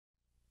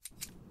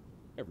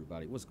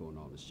Everybody, what's going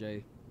on? It's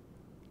Jay.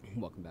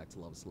 Welcome back to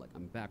Love Select.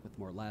 I'm back with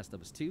more Last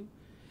of Us 2.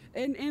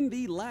 And in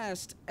the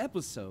last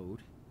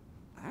episode,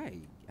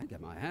 I got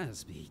my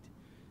ass beat.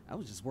 I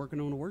was just working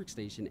on a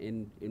workstation,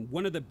 and in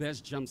one of the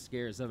best jump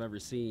scares I've ever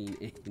seen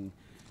in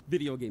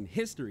video game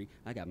history,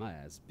 I got my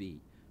ass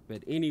beat.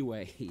 But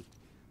anyway,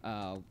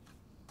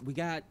 we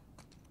got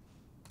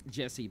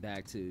Jesse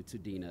back to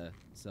Dina,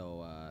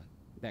 so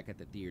back at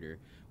the theater.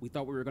 We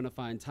thought we were going to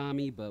find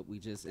Tommy, but we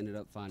just ended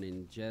up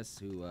finding Jess,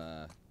 who...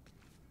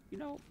 you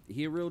know,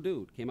 he a real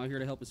dude. Came out here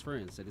to help his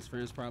friends. Said his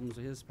friends' problems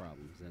are his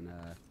problems. And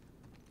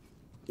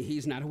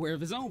he's not aware of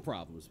his own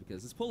problems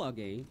because his pullout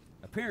game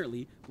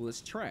apparently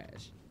was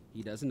trash.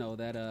 He doesn't know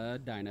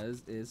that Dinah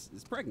is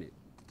pregnant.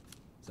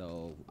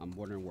 So I'm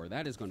wondering where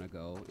that is going to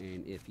go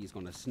and if he's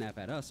going to snap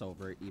at us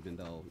over it, even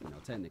though, you know,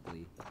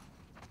 technically,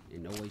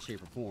 in no way,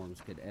 shape, or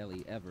forms could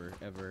Ellie ever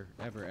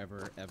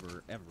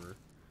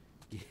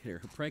get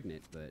her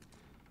pregnant. But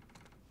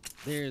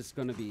there's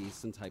going to be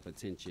some type of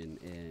tension,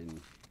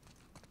 and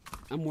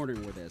I'm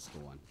wondering where that's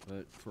going.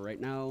 But for right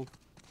now,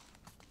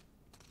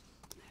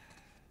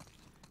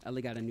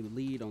 Ellie got a new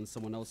lead on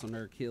someone else on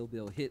her Kill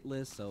Bill hit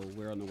list, so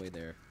we're on the way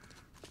there.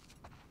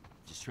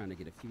 Just trying to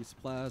get a few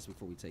supplies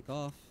before we take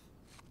off.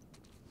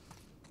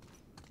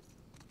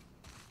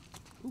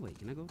 Oh wait,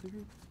 can I go through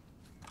here?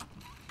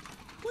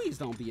 Please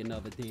don't be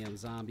another damn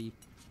zombie.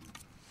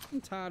 I'm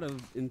tired of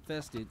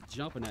infested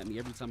jumping at me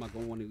every time I go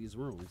in one of these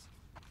rooms.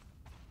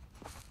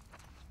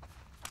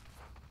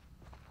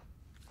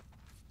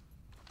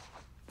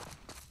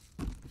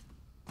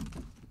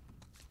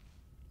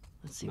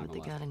 Let's see what they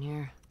got in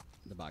here.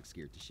 The box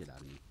scared the shit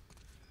out of me.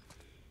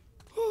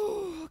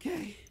 Oh,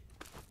 okay.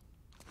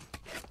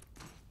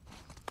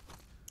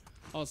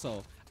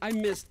 Also, I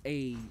missed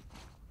a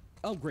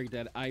upgrade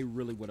that I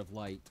really would have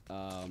liked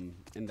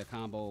in the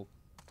combo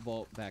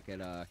vault back at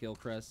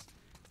Hillcrest.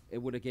 It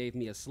would have gave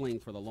me a sling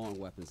for the long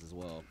weapons as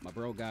well. My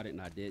bro got it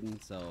and I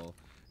didn't, so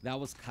that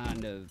was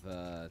kind of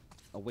a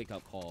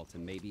wake-up call to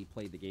maybe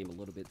play the game a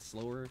little bit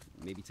slower,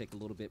 maybe take a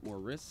little bit more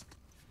risk.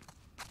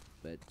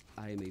 But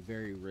I am a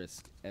very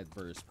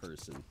risk-adverse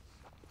person.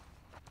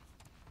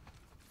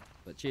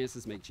 But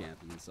chances make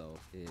champions, so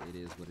it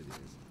is what it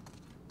is.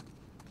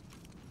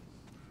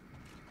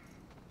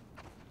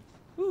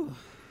 Whew. Okay.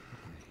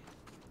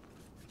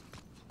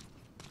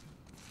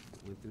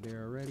 Went through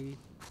there already.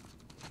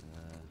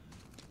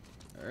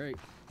 Alright.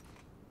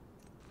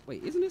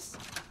 Wait, isn't this...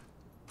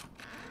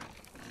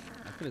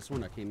 I could have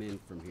sworn I came in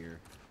from here.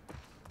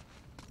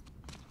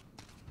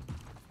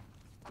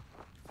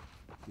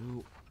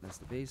 No, that's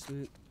the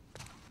basement.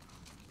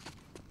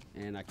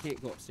 And I can't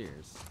go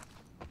upstairs.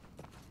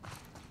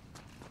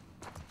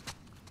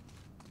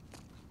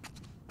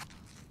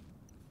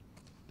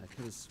 I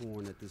could have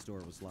sworn that this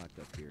door was locked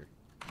up here.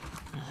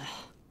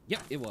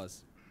 Yep, it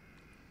was.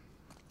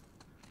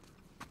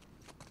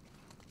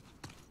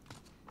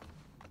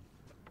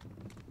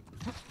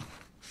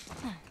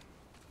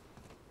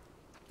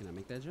 Can I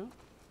make that jump?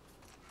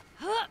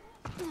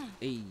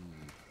 Hey.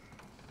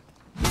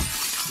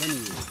 Let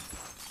me...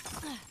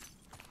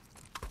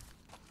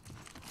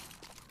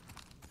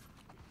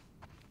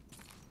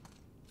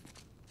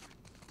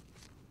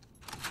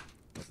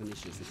 Open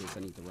this just in case I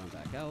need to run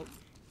back out.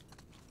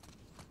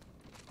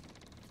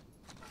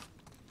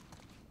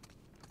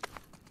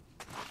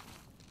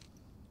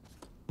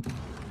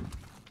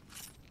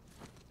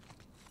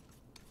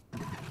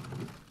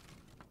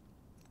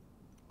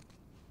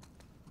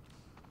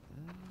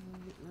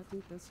 I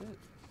think that's it.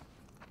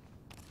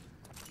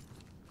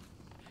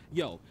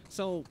 Yo,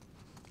 so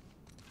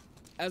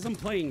as I'm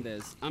playing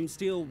this, I'm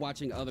still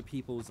watching other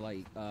people's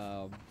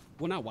well,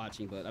 not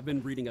watching, but I've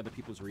been reading other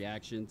people's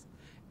reactions,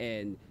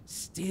 and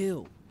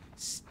still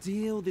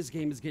this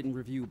game is getting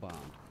review bombed,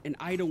 and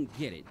I don't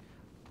get it.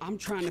 I'm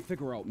trying to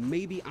figure out,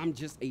 maybe I'm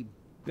just a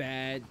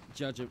bad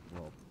judge of,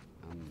 well,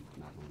 I'm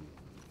not going to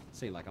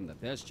say like I'm the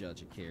best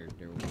judge of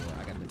character or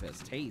I got the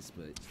best taste,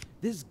 but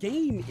this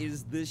game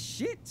is the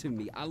shit to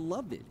me. I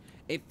love it.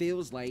 It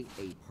feels like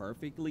a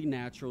perfectly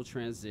natural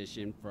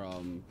transition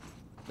from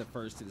the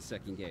first to the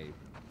second game.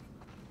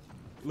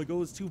 Like,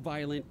 oh, it's too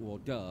violent. Well,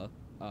 duh.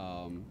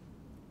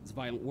 It's a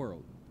violent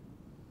world.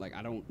 Like,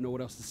 I don't know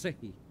what else to say.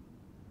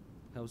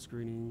 Health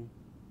screening.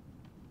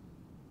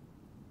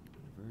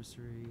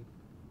 Anniversary.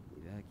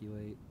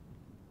 Evacuate.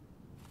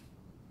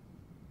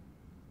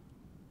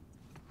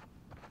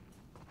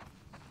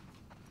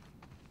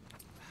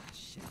 Ah,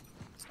 shit.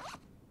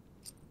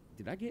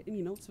 Did I get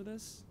any notes for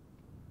this?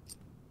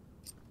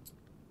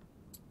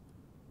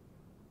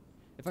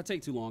 If I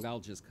take too long, I'll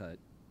just cut.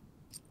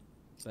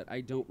 But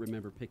I don't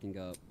remember picking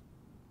up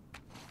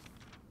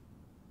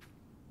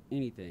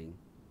anything.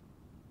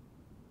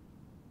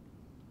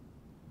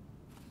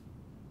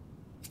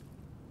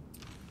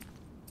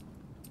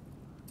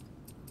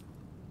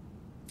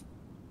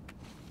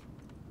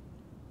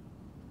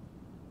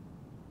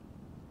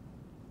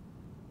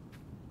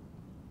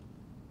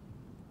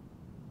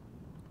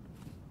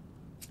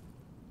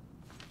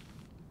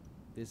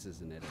 This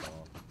isn't it at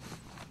all.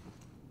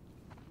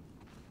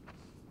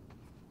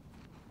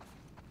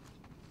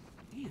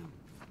 Damn.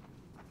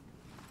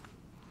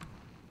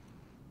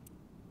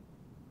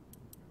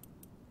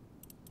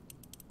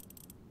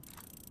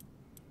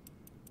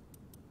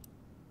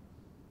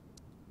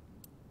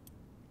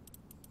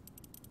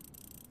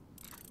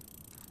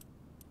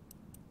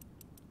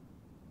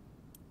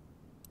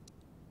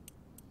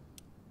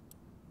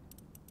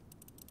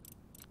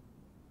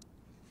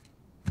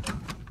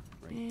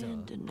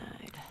 And denied.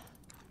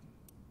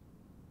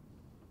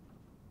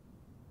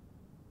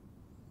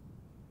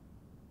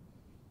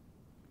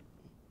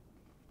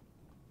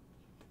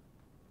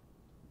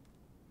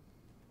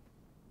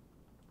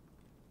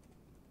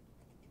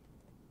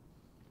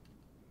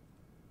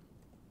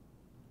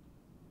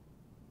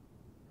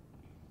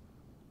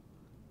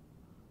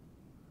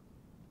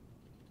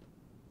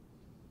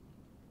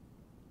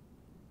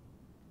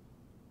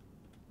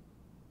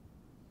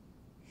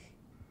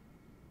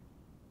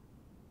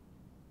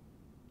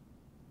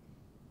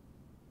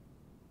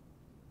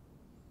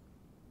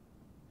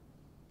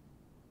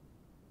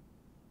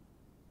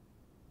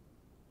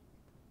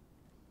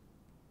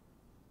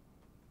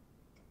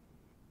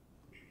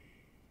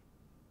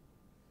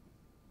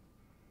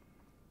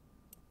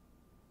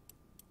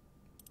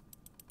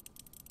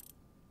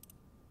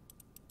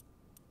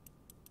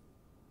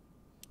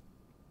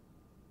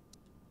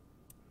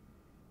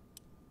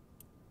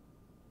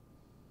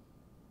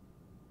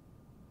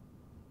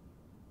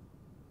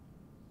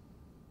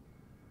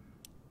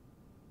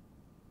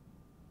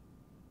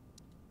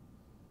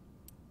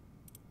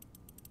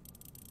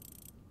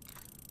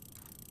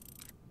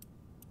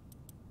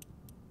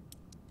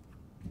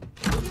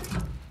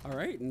 All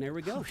right, and there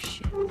we go. Oh,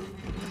 shit.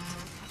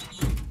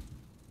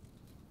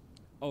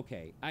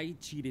 Okay, I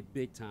cheated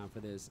big time for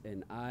this,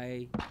 and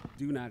I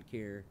do not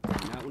care. I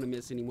do not want to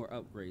miss any more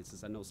upgrades,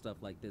 since I know stuff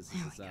like this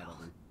is inside of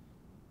them.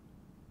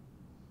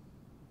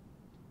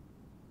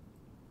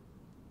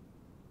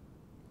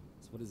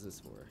 So what is this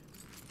for?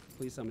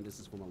 Please tell me this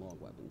is for my long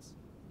weapons.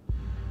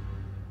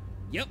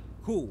 Yep,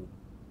 cool.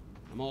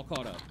 I'm all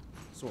caught up,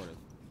 sort of.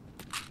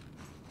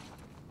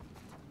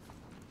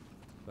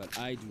 But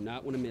I do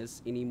not want to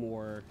miss any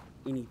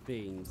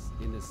things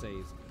in this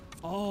save.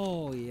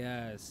 Oh,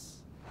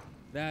 yes.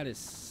 That is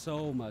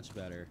so much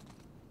better.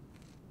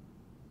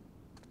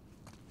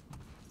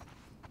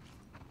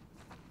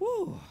 Woo.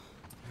 All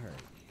right.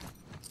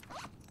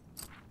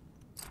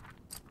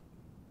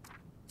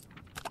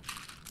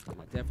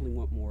 And I definitely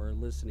want more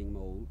listening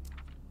mode.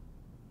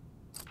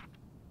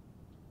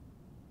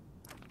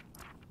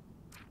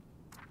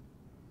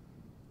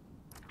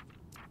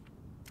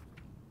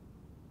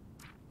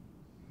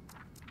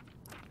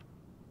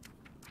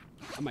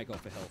 I might go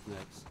for health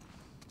next.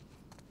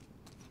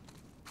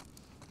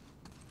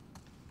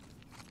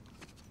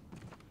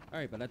 All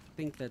right, but I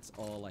think that's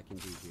all I can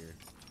do here.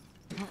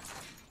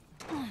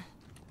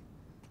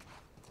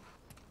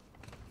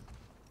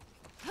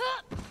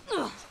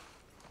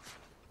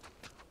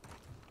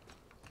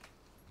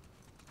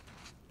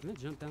 Can I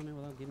jump down there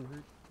without getting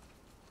hurt?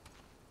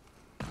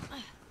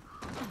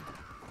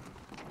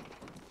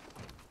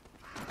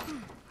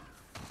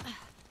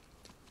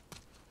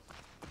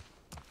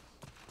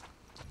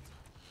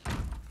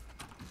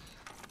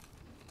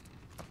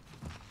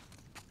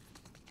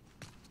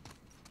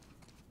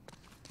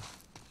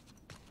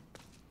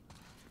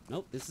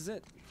 Nope, this is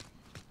it.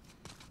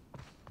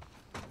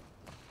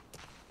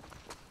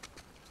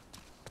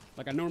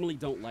 Like, I normally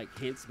don't like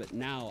hints, but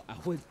now I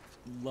would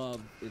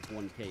love if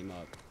one came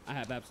up. I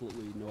have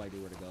absolutely no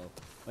idea where to go.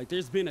 Like,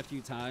 there's been a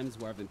few times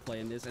where I've been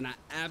playing this, and I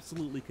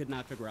absolutely could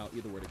not figure out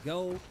either where to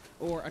go,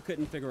 or I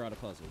couldn't figure out a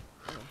puzzle.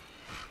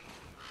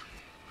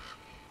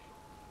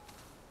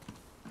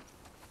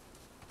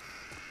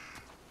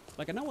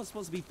 Like, I know I'm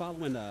supposed to be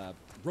following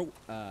Route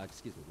 5,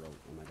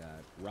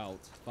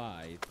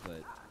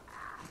 but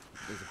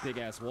there's a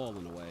big-ass wall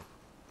in the way.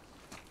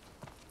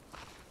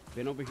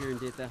 Been over here and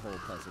did that whole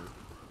puzzle.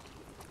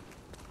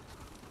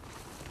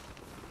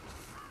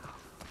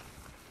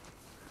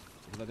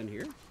 Have I been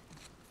here?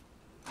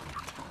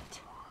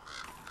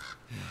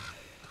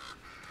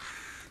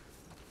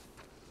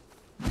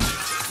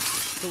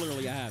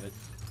 Clearly I haven't.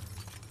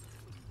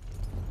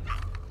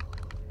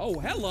 Oh,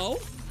 hello!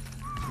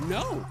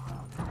 No!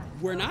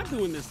 We're not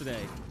doing this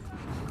today.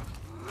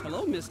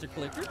 Hello, Mr.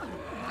 Clicker.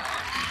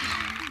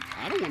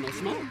 I don't want no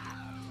smoke.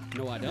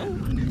 No, I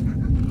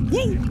don't.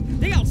 Woo!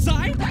 They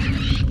outside?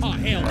 Oh,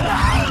 hell no.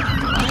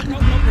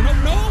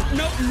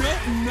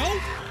 No.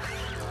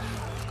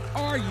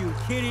 Are you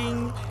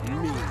kidding me?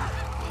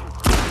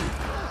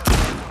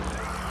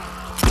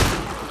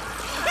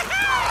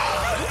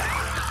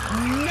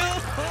 No!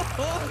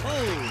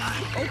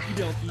 Okie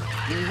dokie.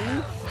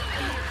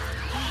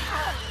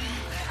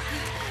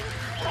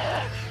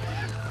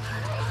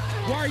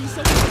 Why are you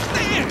so fast?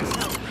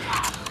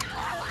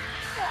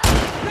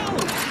 No!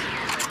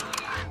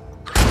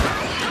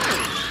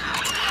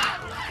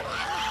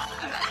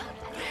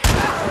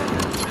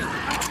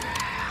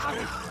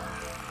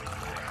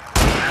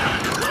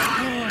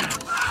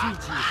 Sweet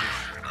Jesus.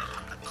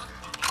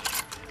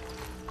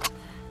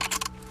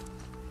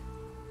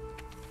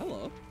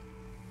 Hello.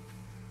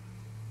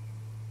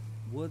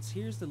 Woods,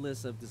 here's the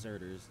list of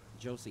deserters.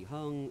 Josie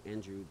Hung,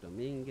 Andrew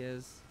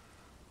Dominguez,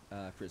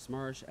 Chris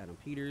Marsh, Adam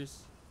Peters.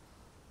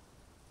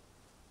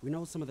 We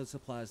know some of the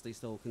supplies they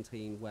stole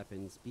contain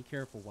weapons. Be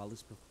careful while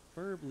it's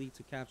preferably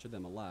to capture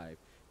them alive.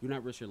 Do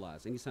not risk your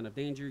lives. Any sign of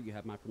danger, you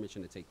have my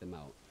permission to take them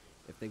out.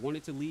 If they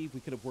wanted to leave,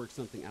 we could have worked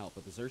something out,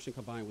 but desertion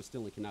combined with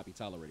stealing cannot be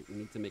tolerated. We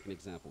need to make an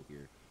example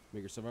here. May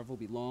your survival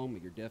be long, may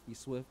your death be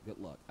swift. Good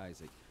luck,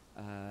 Isaac.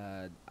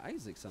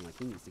 Isaac sounds like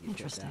he needs to get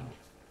checked out.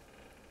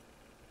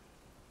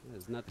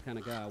 That's not the kind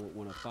of guy I would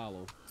want to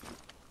follow.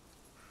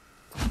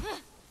 Oops.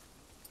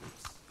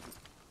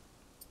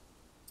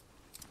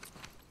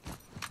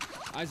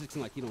 Isaac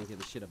seems like he don't give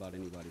a shit about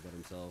anybody but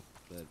himself,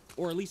 but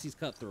or at least he's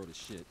cutthroat as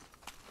shit.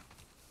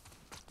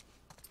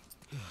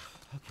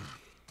 Okay.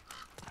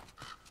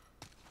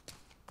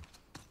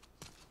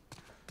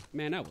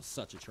 Man, that was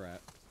such a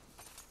trap.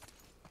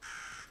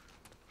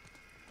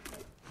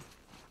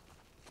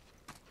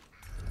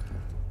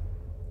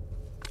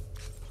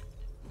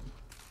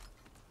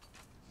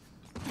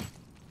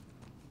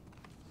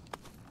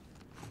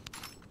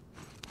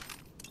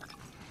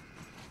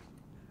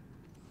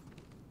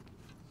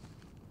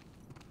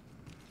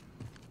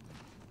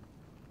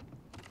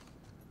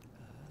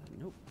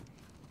 Nope.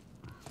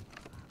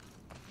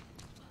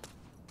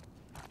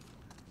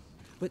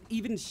 But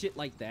even shit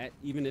like that,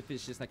 even if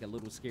it's just like a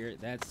little scared,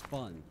 that's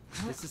fun.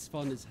 This is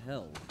fun as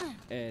hell.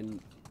 And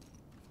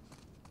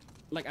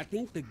like, I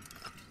think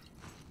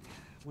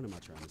what am I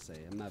trying to say?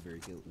 I'm not very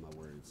good with my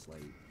words.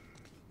 Like,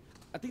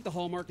 I think the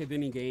hallmark of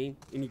any game,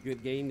 any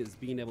good game, is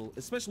being able,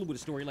 especially with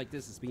a story like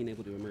this, is being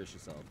able to immerse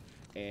yourself.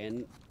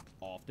 And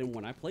often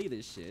when I play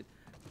this shit,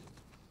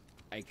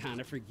 I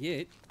kind of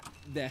forget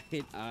that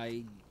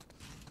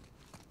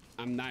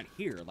I'm not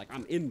here. Like,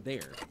 I'm in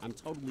there. I'm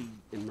totally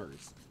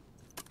immersed.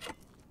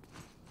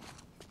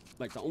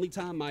 Like, the only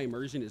time my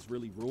immersion is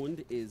really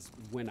ruined is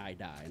when I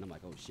die. And I'm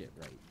like, oh shit,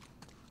 right.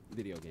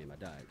 Video game, I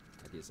died.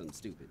 I did something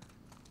stupid.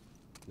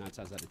 9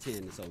 times out of 10,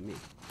 it's on me.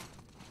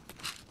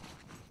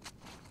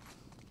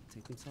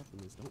 Taking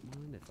supplements, don't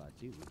mind if I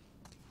do.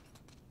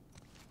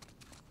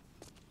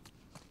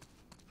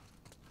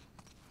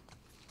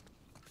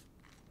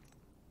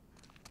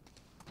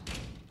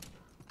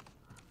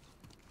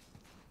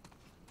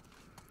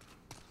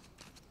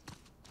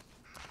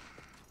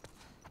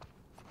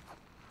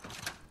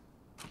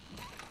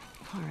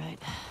 All right.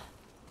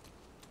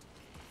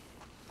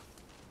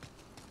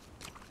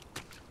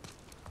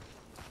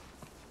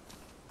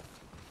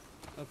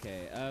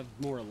 Okay, I've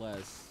more or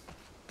less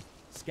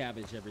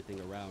scavenged everything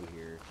around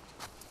here.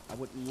 I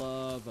would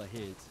love a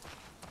hint.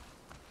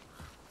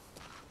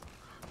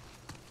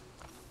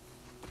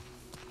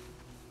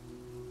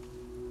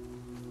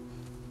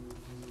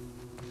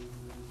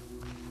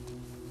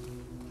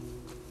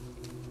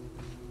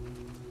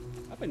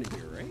 I've been in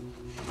here, right?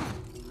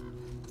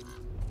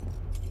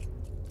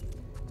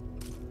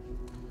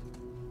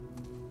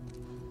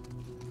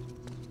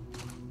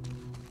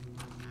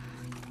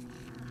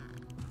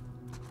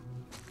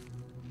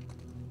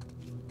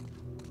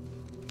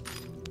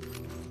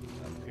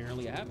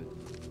 Apparently I haven't.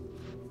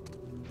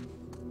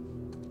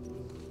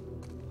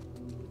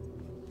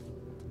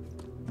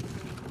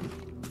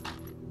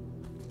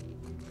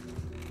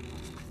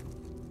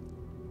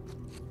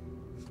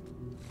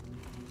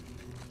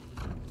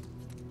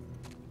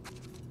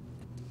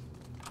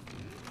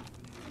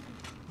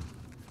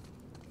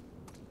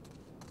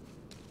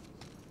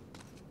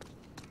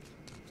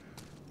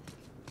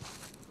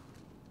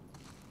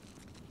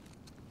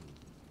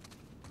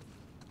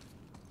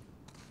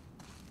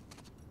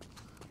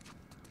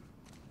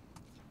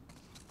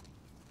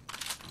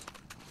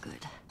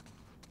 Good.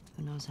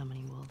 Who knows how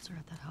many wolves are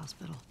at that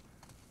hospital?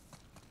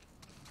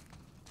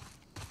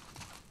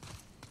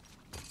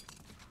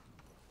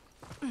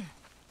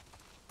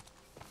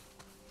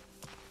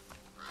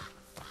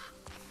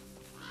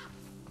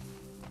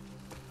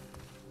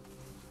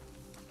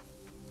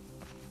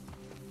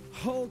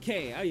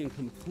 Okay, I am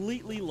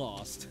completely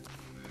lost.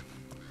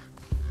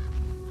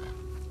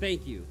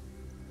 Thank you.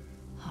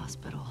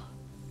 Hospital.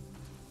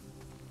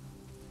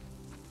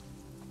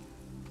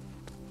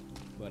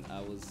 But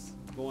I was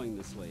going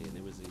this way, and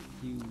there was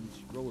a huge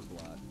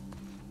roadblock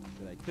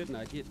that I could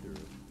not get through,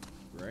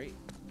 right?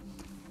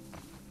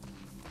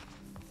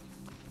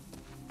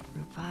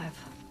 Route 5.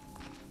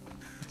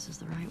 This is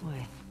the right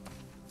way.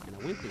 And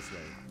I went this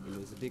way, and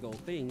there was a big old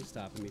thing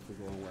stopping me from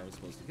going where I was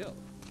supposed to go.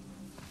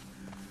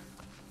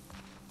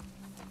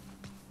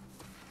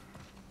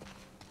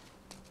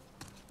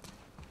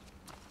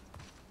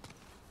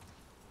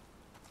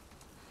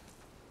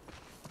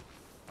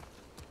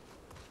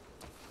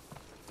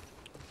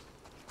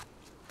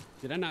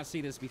 Did I not see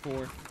this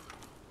before?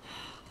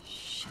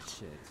 Shit.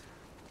 Shit.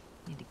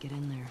 Need to get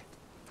in there.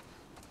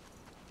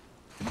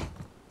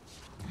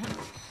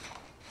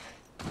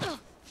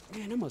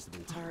 Man, I must have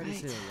been tired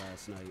as Right. hell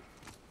last night.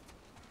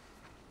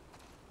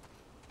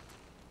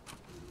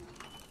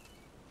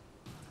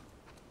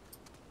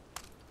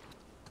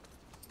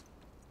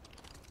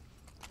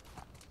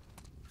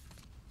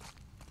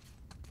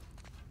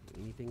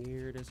 Anything Anything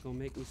here that's gonna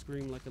make me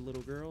scream like a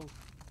little girl?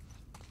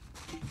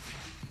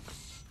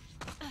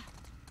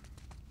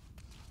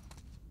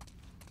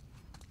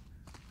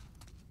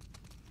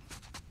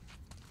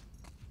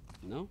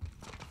 No?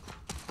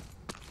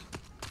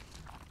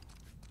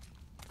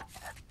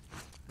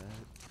 That.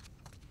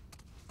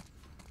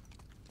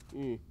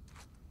 Damn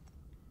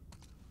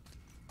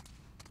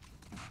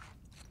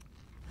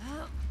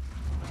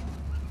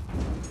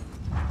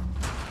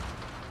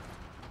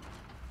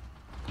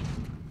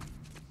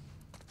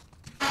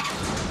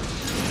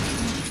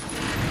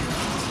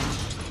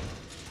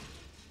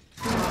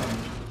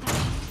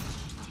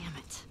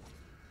it.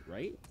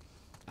 Right?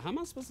 How am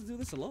I supposed to do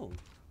this alone?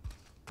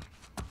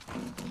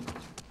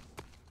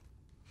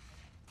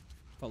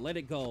 If I let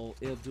it go,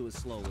 it'll do it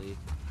slowly.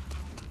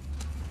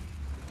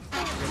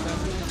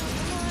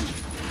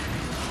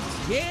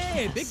 Yeah,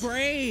 Yes. big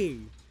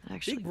brain.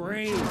 Actually Big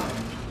brain.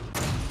 worked.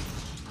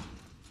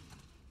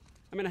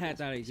 I mean, I had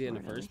that idea in the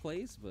Smart, first Ellie.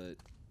 place, but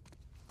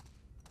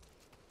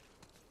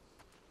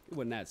it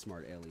wasn't that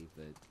smart, Ellie.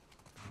 But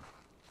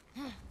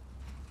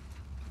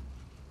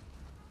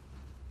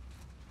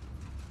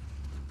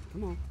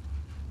come on.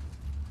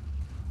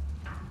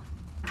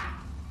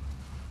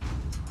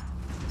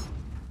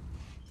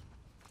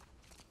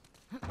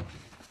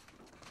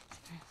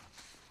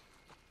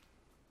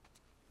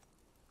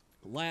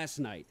 Last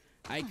night,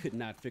 I could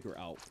not figure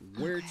out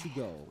where to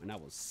go, and I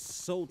was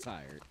so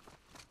tired.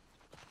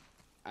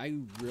 I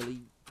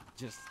really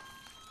just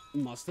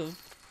must have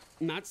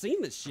not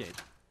seen this shit.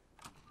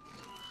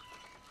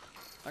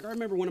 Like, I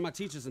remember one of my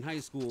teachers in high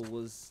school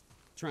was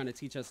trying to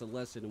teach us a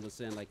lesson and was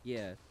saying, like,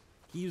 yeah,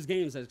 he used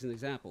games as an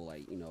example.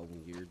 Like, you know,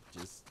 when you're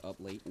just up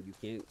late and you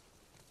can't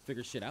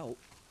figure shit out,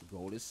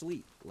 go to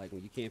sleep. Like,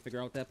 when you can't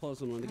figure out that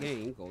puzzle in the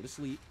game, go to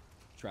sleep.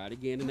 Try it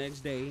again the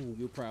next day, and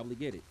you'll probably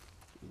get it.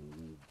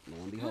 And lo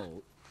and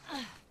behold.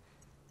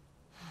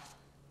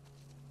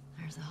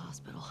 There's the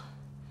hospital.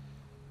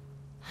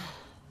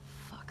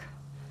 Fuck.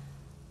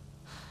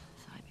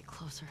 Thought I'd be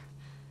closer.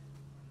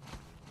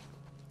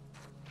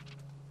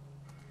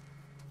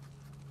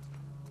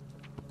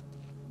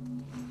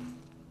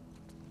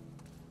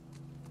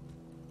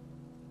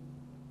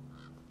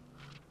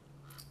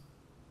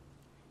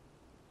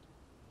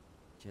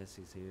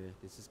 Jesse's here.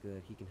 This is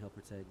good. He can help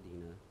protect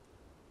Dina.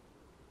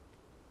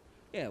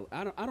 Yeah,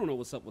 I don't know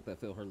what's up with that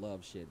feel her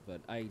love shit,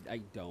 but I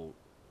don't.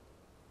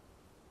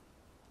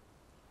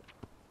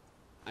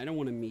 I don't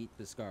want to meet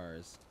the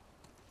scars.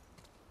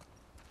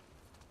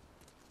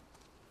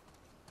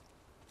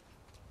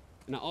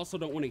 And I also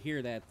don't want to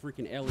hear that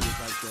freaking Ellie is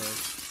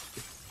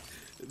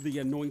like the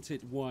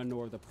anointed one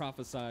or the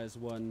prophesized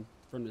one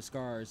from the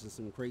scars and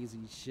some crazy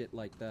shit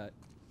like that.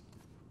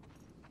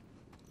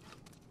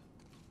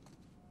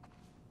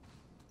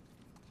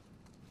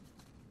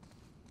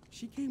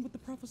 She came with the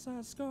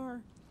prophesied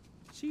scar.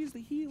 She's the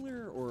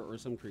healer, or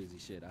some crazy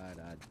shit. I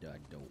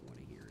don't want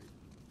to hear it.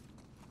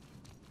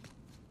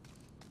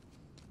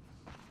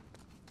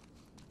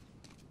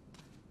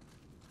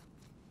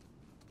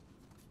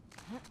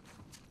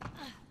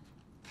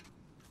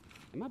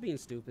 Am I being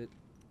stupid?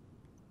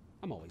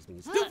 I'm always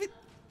being stupid.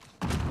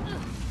 I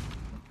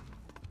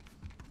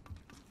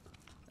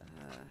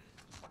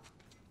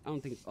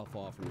don't think I'll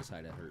fall from this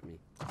height. That hurt me.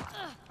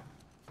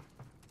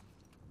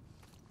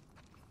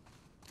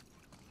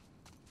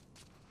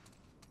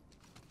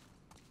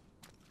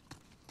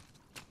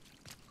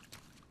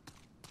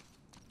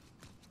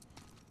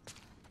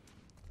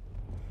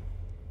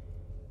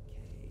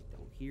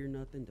 Hear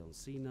nothing, don't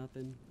see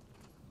nothing.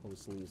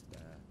 Coast seems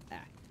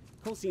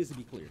coast seems to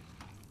be clear.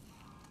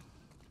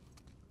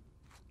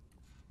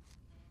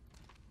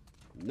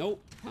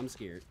 Nope, I'm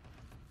scared.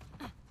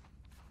 Ugh,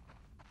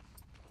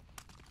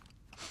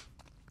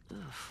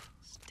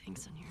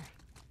 stinks in here.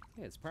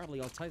 Yeah, it's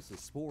probably all types of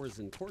spores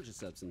and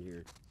cordyceps in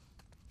here.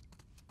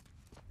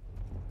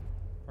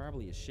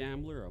 Probably a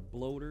shambler, a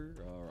bloater,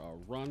 or a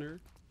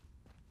runner,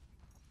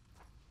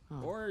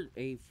 or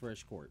a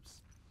fresh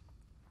corpse.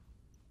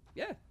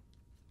 Yeah.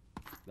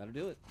 That'll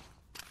do it.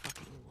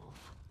 Fucking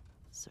wolf.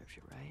 Serves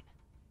you right.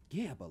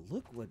 Yeah, but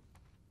look what...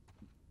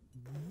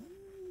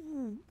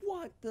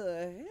 What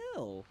the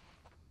hell?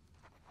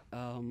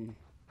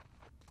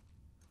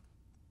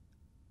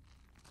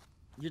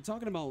 You're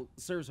talking about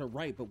serves her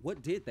right, but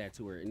what did that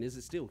to her? And is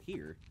it still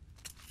here?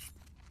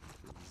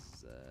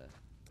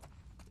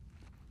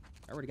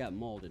 I already got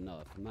mauled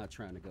enough. I'm not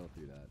trying to go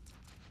through that.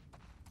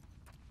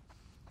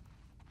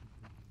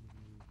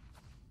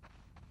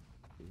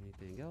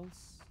 Anything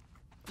else?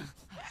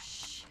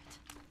 Shit.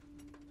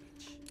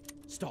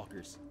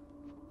 Stalkers.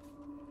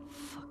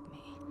 Fuck me.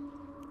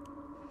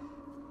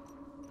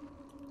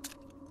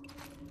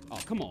 Oh,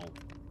 come on.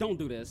 Don't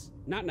do this.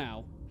 Not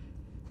now.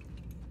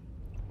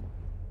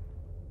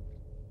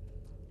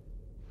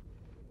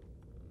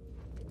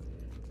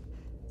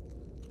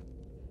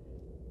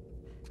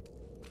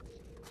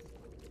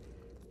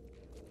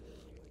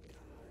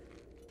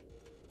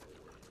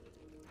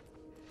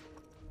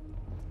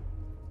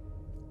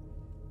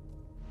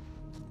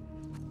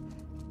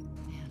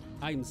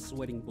 I'm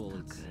sweating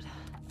bullets. Oh, good.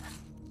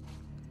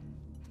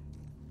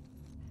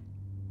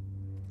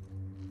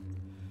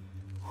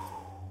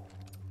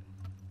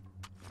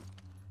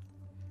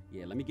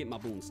 Yeah, let me get my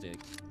boomstick.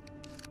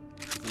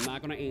 I'm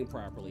not gonna aim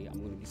properly.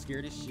 I'm gonna be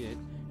scared as shit.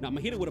 Now I'm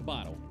gonna hit it with a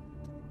bottle.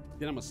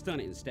 Then I'm gonna stun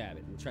it and stab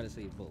it and try to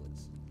save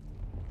bullets.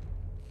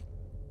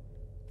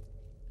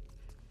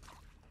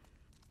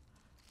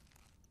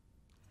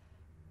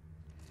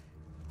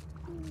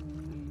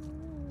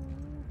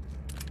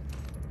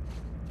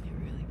 It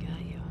really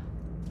got you.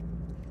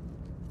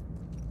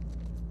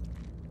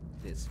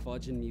 This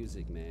fudging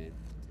music, man.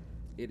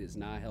 It is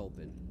not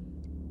helping.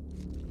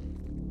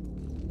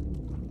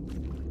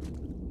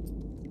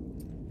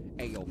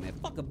 Hey, yo, man,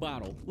 fuck a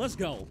bottle. Let's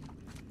go.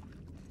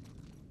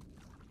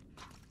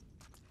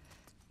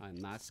 I'm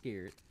not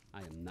scared. I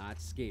am not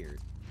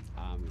scared.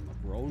 I'm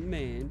a grown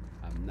man.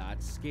 I'm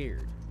not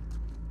scared.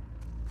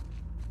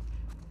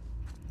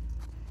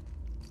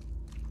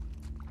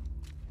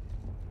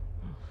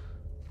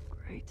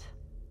 Great.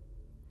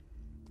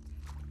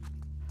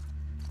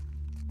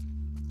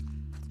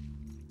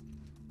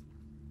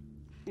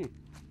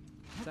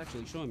 It's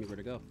actually showing me where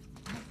to go.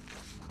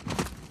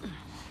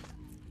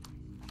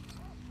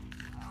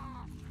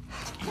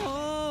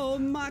 Oh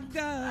my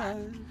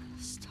god.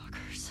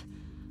 Stalkers.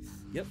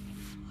 Yep.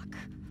 Fuck.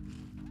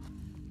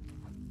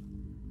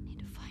 Need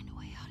to find a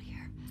way out of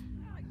here.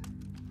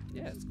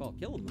 Yeah, it's called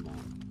killing them all.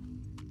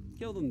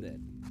 Kill them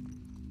dead.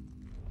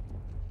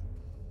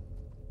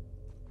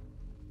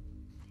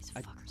 These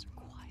fuckers are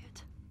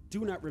quiet.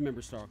 Do not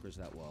remember stalkers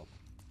that well.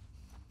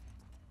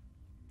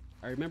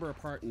 I remember a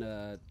part in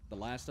The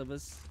Last of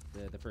Us,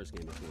 the first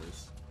game, of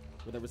course,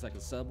 where there was like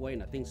a subway,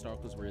 and I think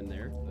stalkers were in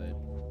there, but...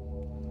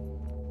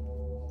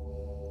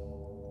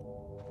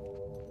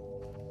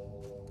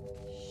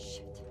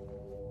 Shit.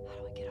 How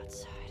do I get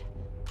outside?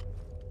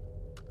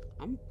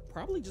 I'm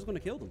probably just gonna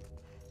kill them.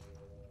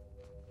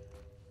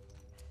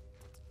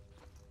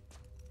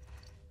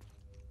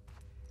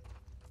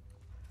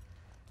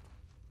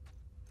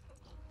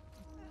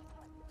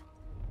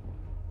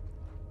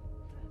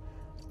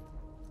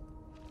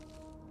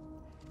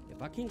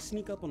 If I can't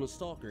sneak up on a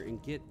stalker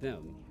and get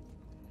them,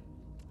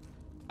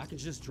 I can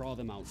just draw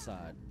them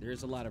outside.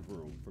 There's a lot of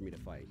room for me to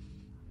fight.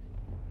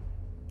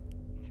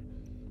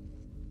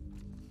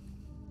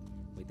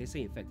 Wait, they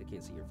say infected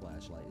can't see your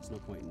flashlight. There's no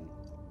point in...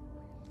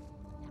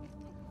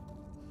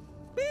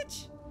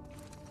 Bitch!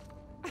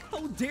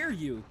 How dare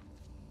you?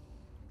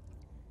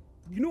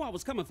 You knew I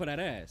was coming for that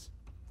ass.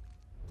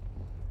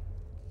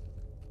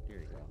 There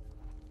you go.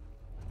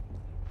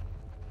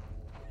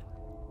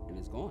 And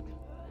it's gone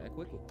that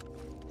quickly.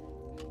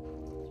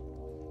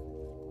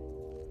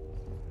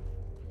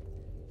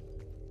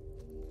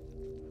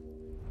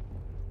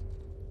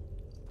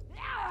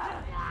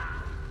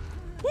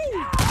 Woo!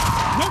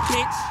 No,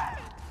 bitch!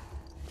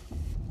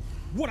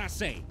 What I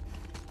say?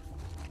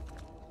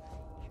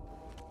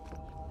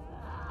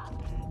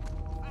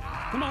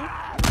 Come on.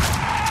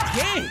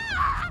 Yeah!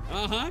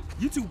 Uh-huh.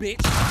 You too,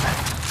 bitch.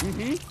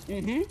 Mm-hmm.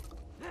 Mm-hmm.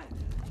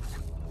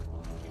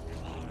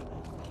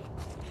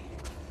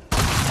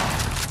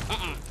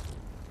 Uh-uh.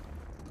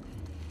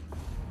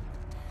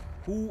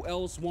 Who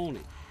else want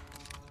it?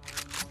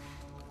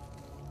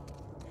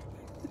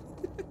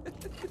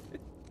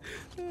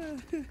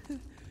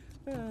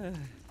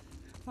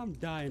 I'm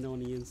dying on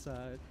the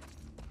inside.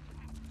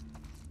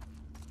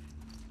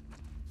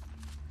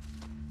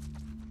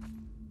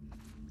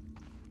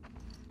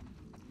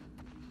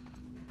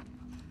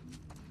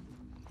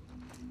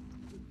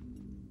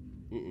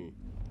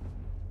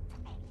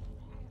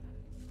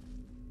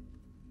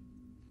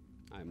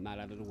 I'm not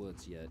out of the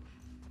woods yet.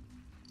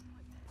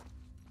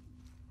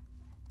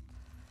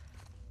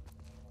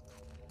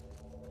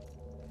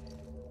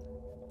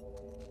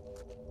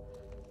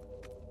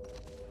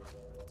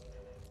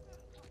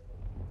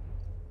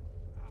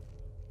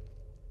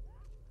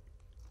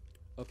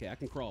 Okay, I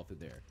can crawl through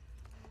there.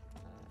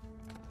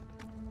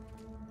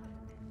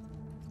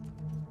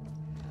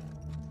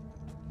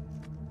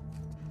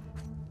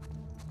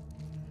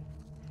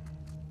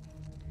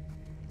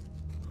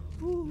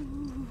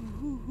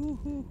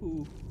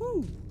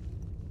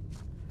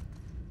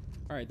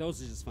 All right,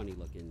 those are just funny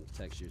looking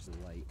textures and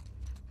light.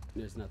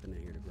 There's nothing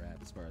in here to grab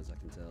as far as I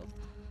can tell.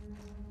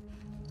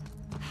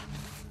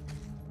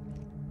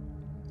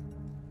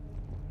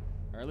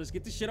 All right, let's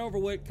get this shit over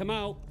with. Come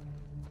out.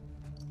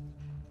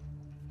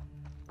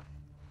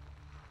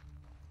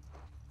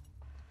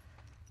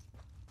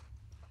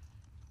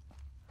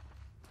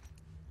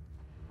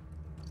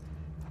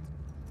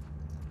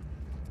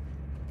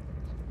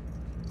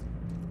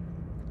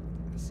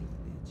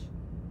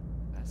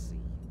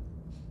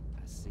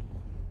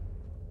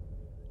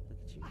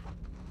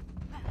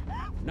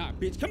 Nah,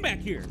 bitch, come back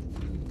here.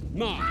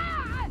 Nah.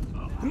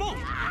 Come on.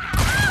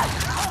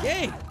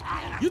 Hey,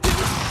 you do it.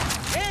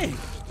 Hey.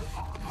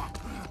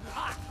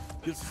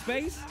 Get some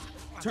space.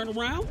 Turn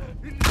around.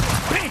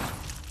 Bam.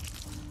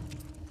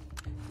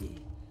 Yeah.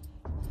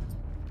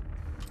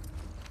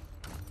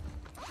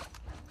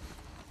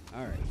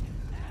 All right.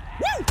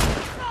 Woo!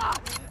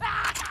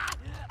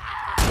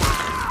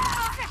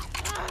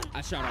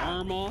 I shot her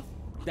arm off.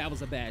 That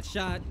was a bad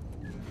shot.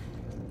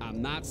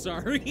 I'm not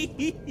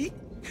sorry.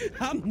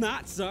 I'm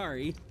not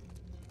sorry.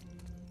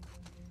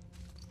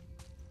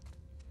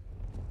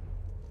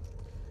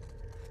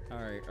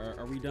 Alright,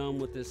 are we done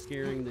with this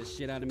scaring the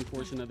shit out of me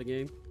portion of the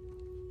game?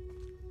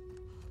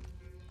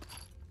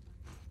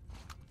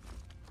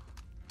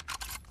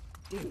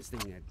 Damn, this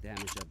thing had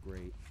damage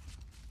upgrade.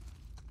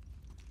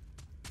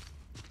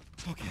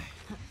 Okay.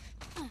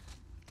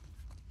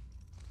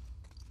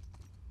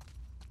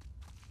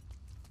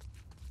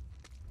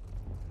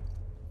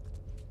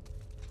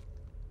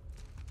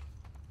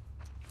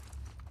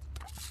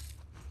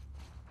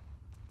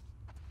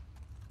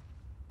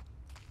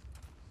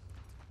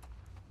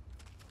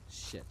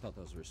 Shit, thought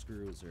those were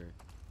screws or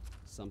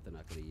something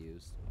I could have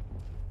used.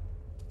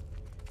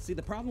 See,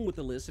 the problem with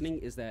the listening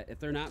is that if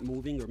they're not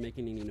moving or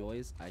making any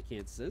noise, I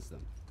can't sense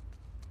them.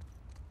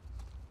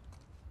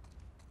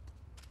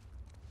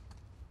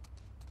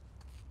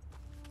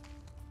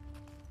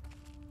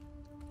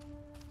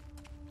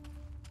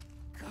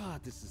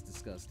 God, this is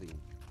disgusting.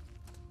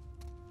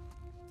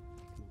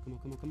 Come on,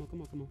 come on, come on,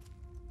 come on, come on.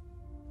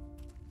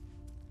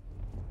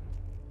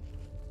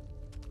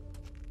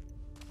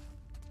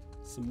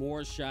 Some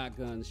more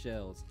shotgun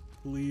shells,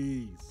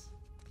 please.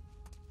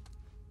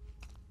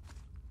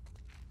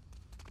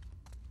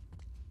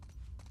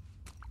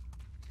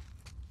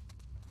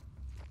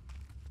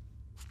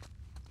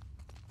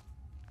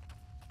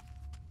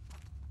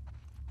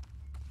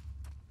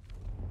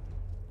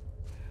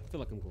 I feel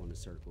like I'm going in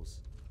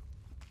circles.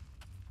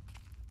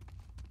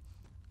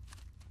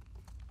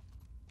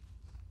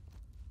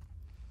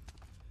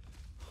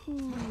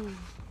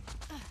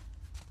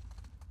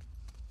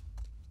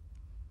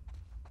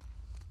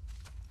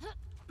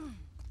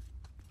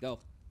 Go.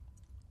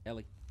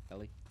 Ellie.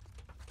 Ellie.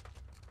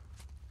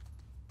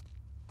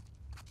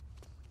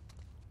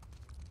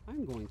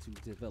 I'm going to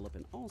develop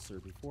an ulcer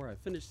before I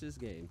finish this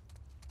game.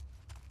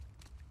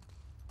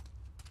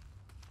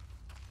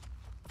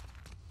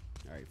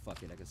 Alright,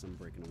 fuck it. I guess I'm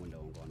breaking the window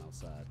and going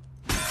outside.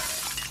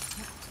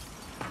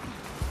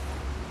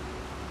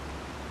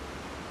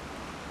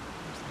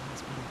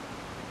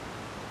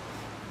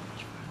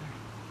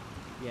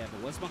 Yeah,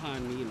 but what's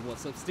behind me and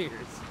what's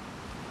upstairs?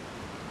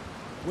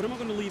 What am I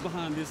going to leave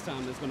behind this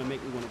time that's going to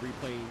make me want to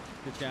replay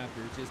the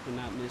chapter just to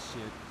not miss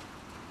shit?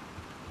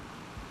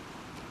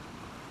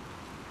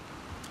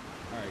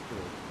 Alright, cool.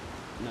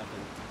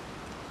 Nothing.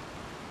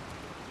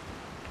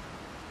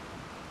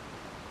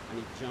 I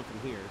need to jump from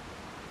here.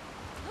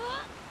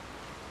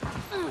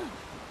 Alright.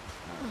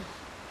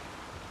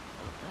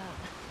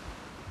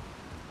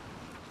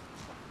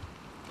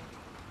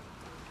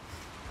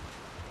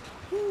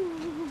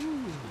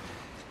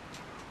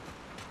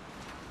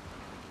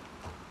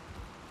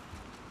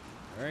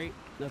 Alright,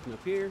 nothing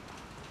up here.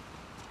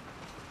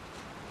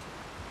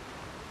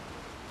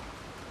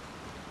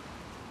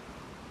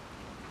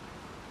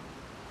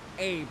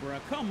 Hey, bruh,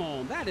 come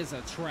on. That is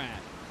a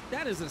trap.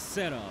 That is a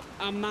setup.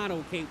 I'm not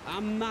okay.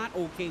 I'm not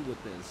okay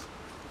with this.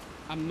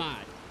 I'm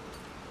not.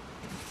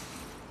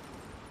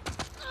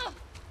 Okay.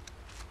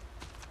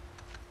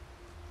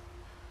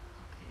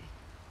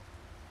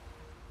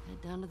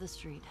 Head down to the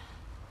street.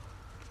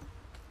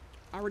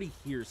 I already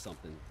hear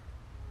something.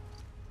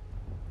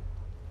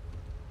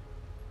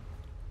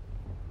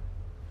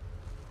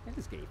 Man,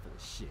 this game full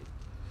of shit.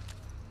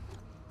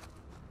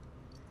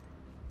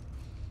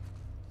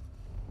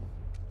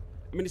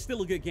 I mean, it's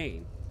still a good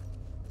game.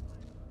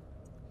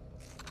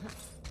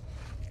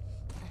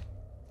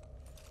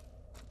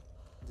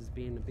 Just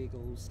being a big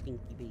old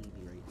stinky baby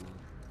right now.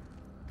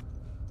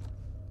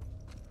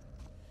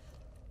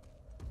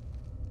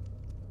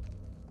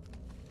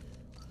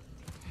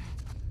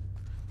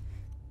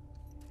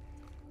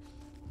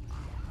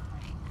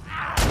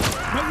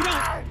 No, you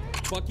don't!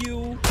 Fuck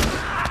you!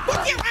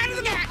 Fuck you! Out of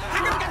the back!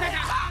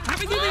 How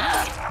can you do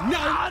that?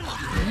 No!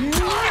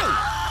 No!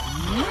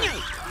 No! Woo!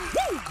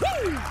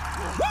 Woo!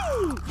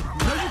 Woo!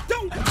 No, you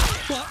don't!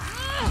 Fuck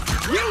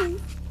you!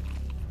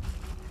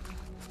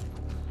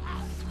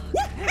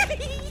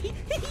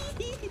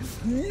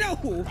 No!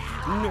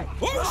 No!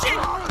 Oh shit!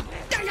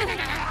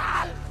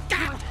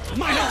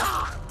 My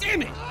health!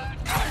 Damn it!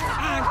 I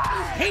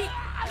hate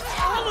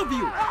all of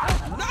you!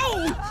 No!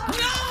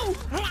 No!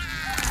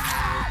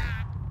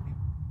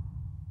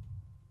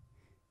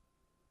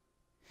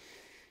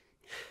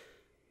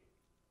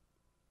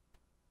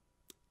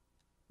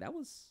 That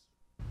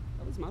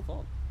was my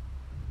fault.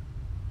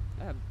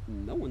 I have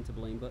no one to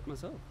blame but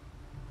myself.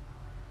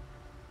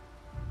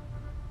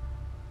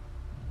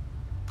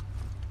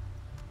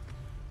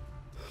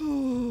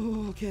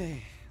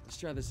 Okay, let's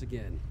try this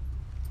again.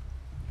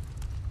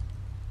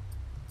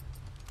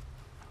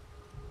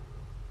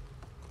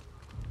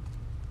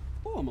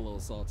 Oh, I'm a little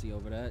salty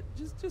over that.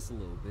 Just a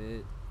little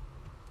bit.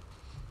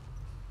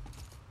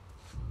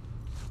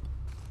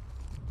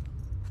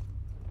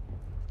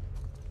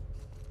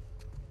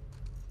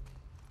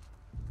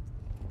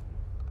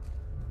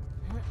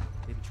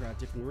 Maybe try a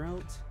different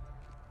route.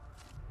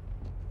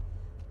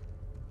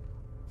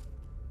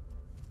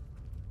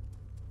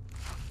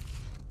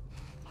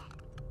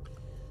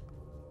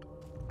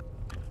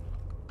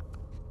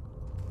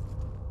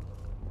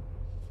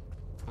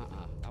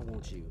 I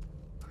want you.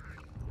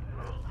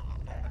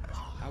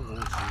 I want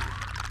you.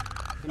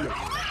 Come here.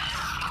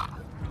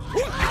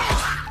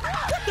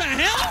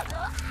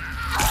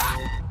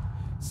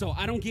 So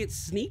I don't get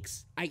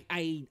sneaks?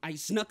 I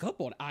snuck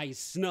up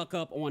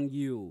on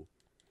you.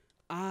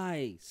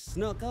 I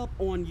snuck up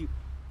on you.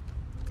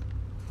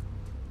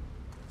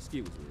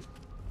 Excuse me.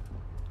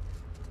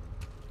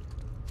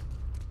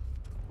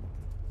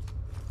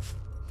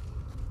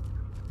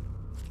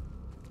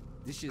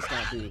 This shit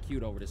started being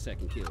cute over the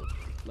second kill.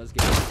 Let's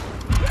get it.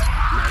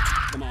 No,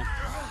 come on.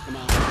 Come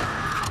on.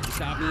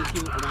 Stop being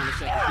cute around the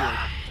second kill.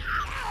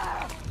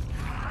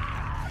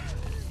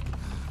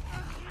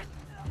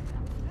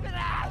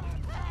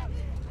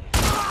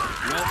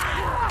 Nope.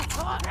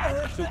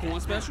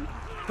 2-for-1 special.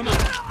 Come on.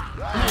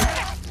 Come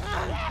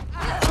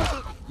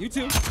on. You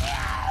too.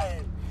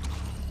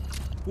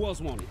 Who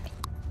else wanted?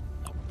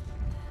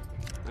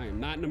 I am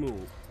not in the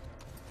mood.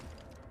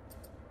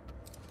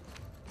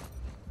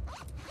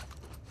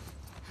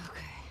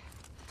 Okay.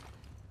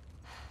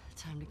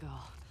 Time to go.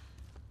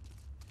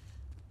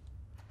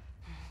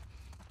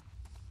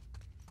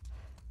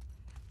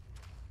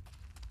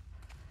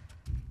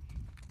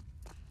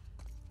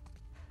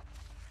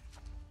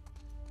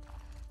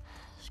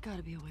 There's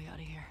gotta be a way out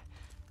of here.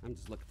 I'm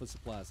just looking for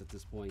supplies at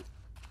this point.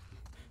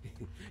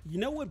 You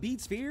know what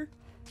beats fear?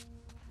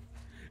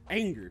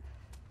 Anger.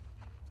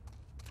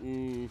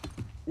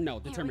 No,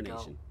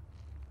 determination.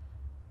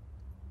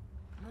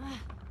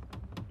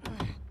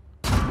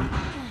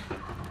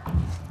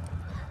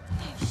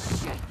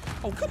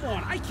 Oh, come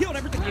on. I killed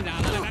everything. Open the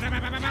door, open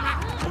the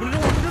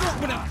door,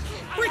 open the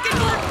freaking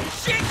door.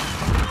 Shit.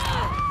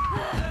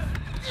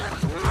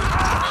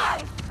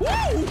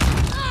 Woo!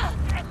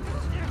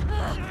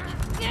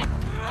 Get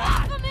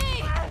off of me!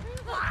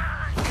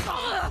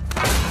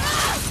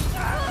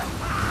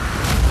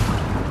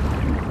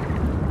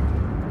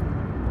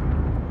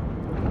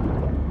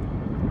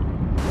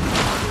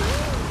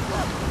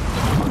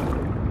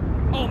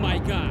 Oh my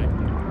God.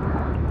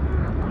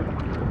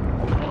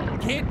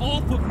 Get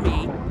off of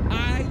me.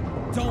 I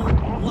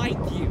don't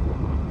like you.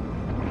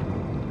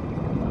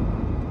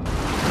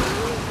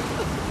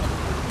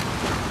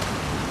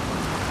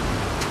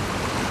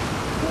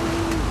 Who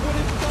would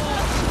have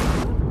thought?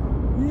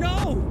 No!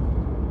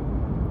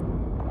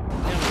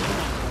 Hell, come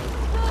on,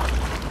 bro.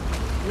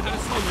 You know how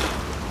to swim now.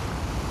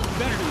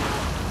 Better than that.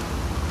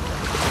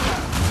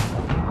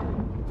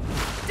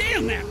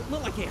 Damn, that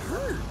looked like it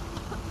hurt.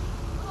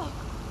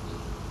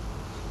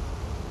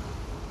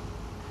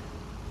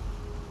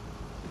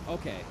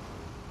 Okay.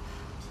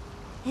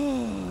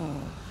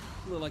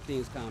 Look like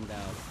things calmed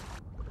down.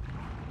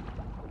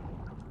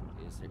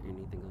 Is there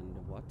anything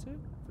underwater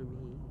for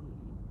me?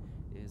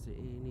 Is there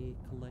any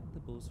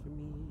collectibles for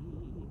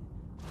me?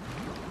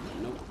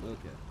 Nope.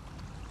 Okay.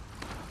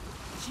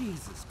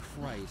 Jesus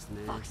Christ,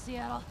 man. Fuck,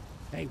 Seattle.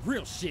 Hey,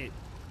 real shit.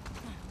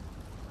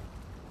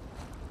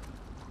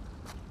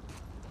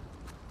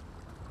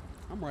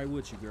 I'm right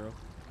with you, girl.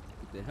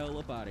 Get the hell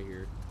up out of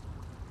here.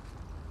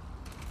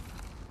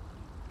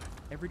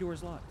 Every door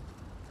is locked.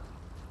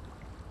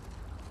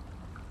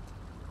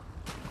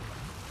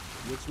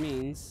 Which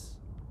means,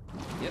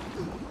 yep.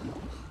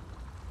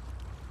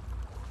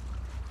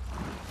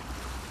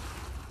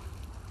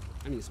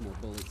 I need some more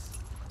bullets.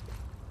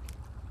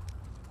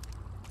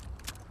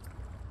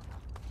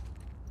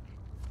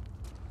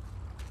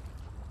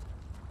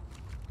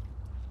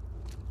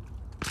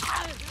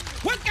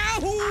 What the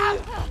hell?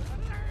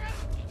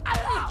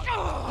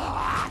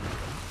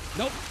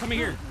 Nope, come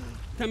here.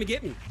 Come and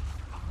get me.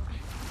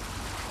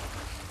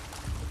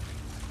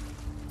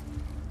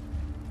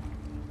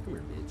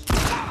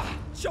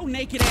 Show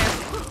naked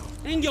ass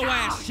and your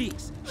ass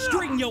cheeks.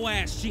 Straighten your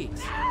ass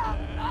cheeks.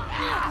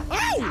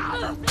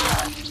 Oh!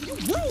 You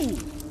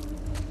rude!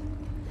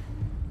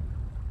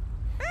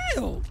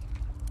 Hell!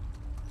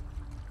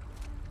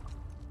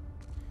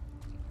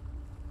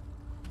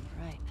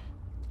 Right.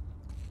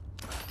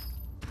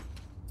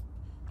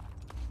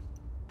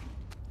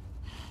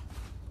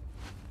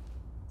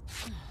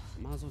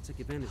 Might as well take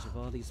advantage of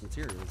all these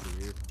materials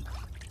in here.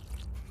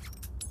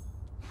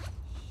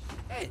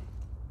 Hey!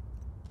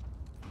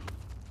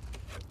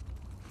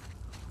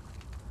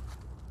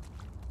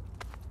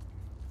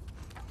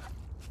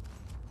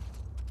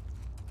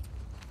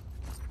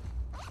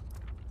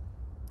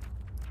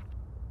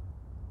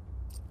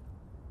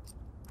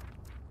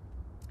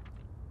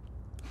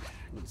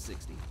 Need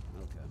 60.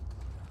 Okay.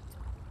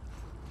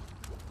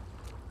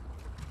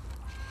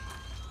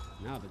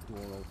 Now the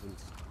door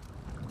opens.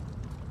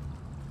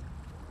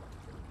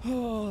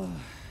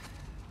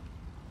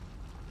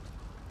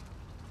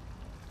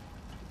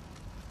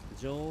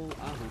 Joel,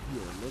 I hope you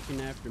are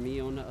looking after me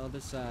on the other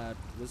side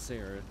with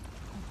Sarah.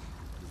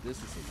 Because this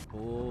is some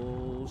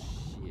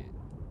bullshit.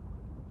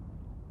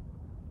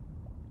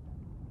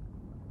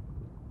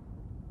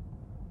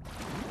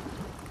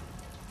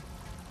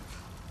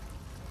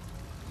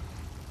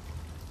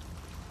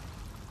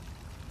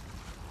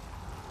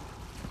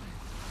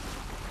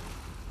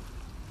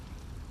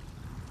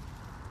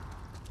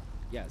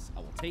 Yes, I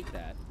will take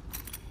that,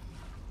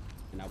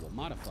 and I will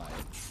modify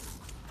it.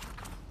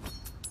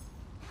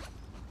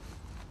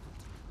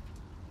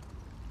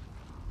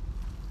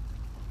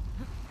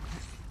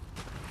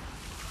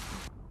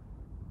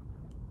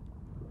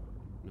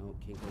 Nope,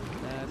 can't go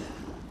with that.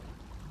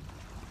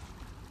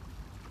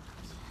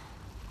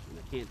 And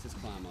I can't just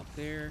climb up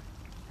there.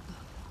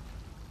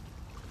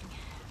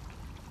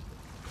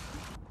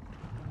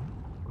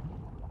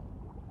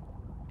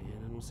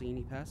 And I don't see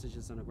any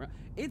passages on the ground.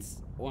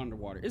 It's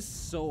underwater. It's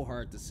so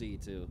hard to see,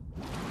 too.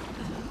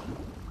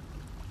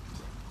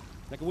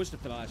 Like, I wish the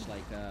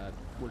flashlight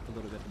worked a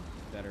little bit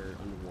better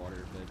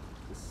underwater, but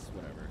it's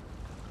whatever.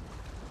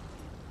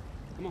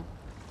 Come on.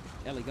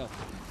 Ellie, go.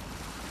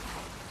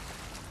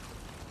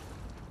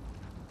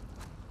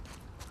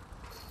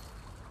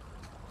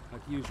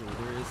 Like usual,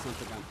 there is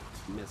something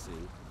I'm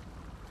missing.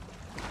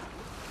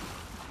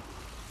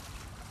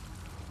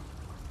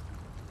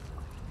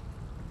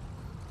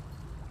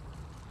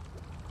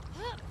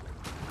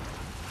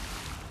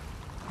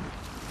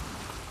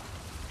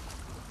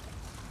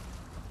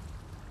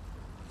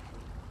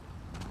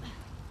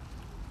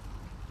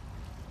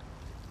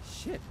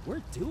 Shit,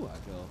 where do I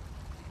go?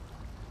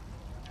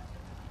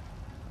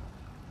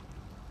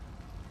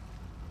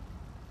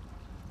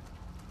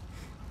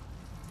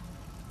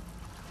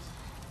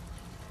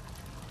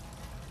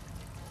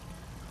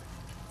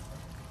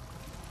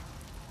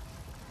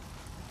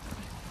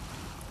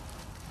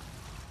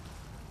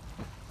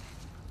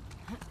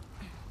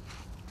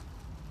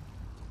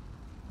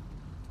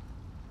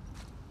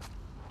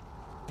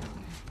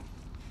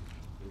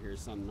 I hear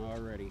something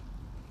already.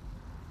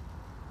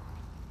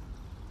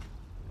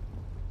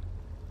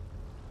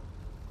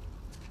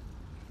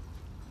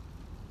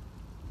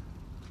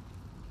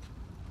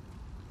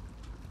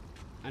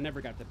 I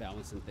never got the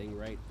balancing thing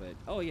right, but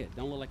oh yeah,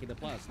 don't look like it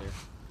applies there.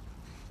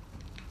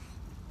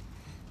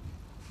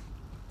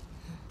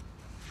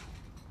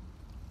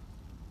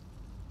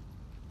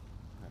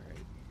 All right.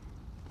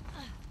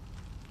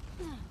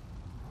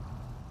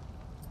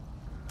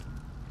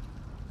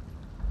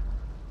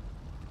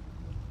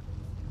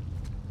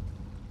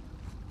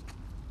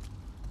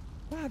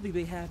 Why do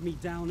they have me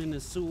down in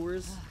the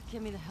sewers?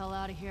 Get me the hell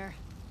out of here.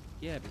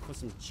 Yeah, before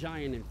some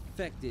giant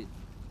infected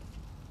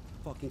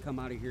fucking come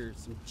out of here.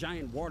 Some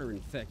giant water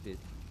infected.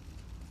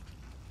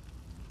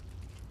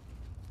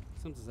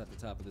 Something's at the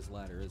top of this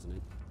ladder, isn't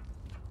it?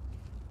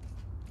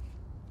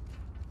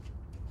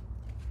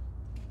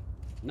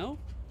 No?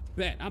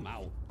 Bet, I'm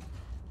out.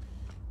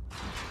 If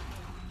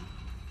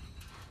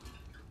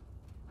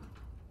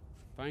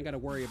I ain't gotta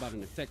worry about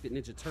an infected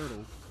Ninja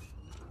Turtle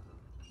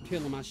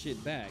killing my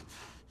shit back.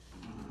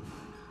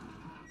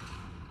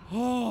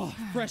 Oh,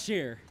 fresh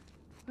air.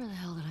 Where the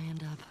hell did I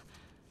end up?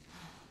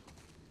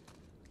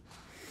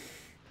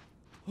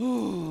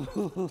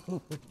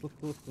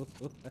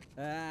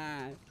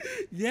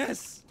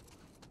 Yes!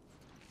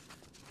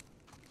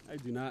 I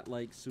do not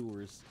like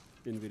sewers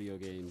in video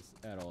games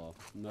at all.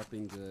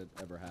 Nothing good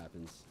ever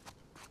happens.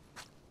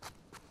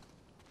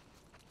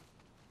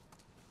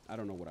 I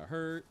don't know what I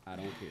heard. I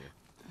don't care.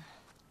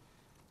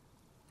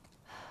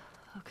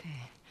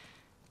 Okay.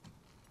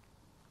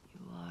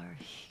 You are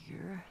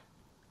here.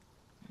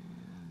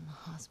 And the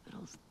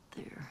hospital's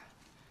there.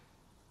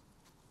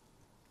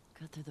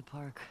 Cut through the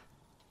park.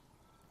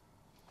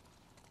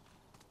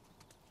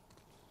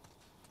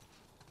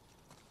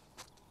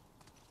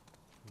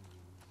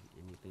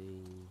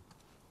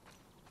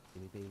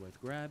 Anything worth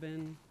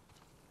grabbing?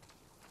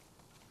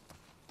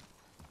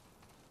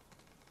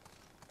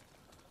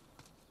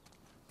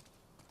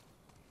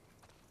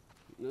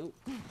 Nope.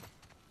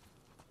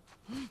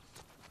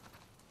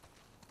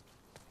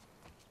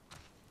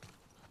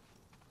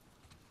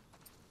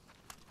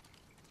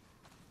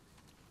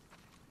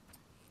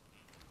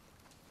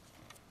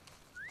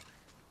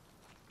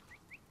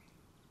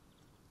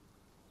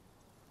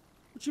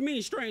 What you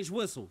mean, strange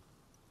whistle?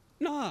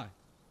 Nah,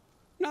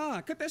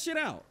 cut that shit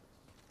out.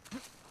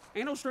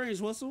 Ain't no strange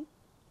whistle.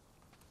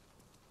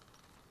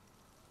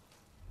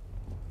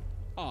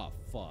 Oh,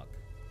 fuck.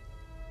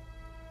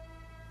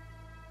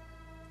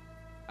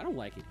 I don't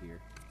like it here.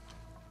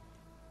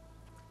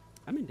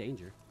 I'm in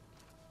danger.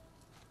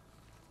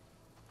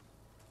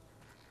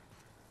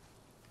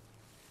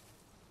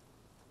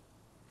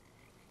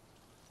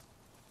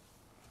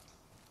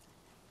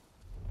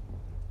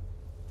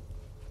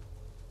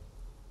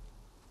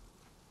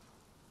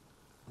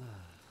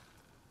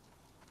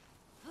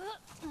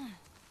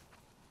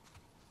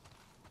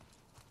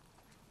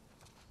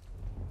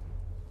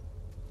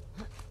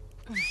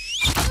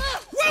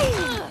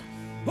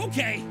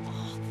 Okay.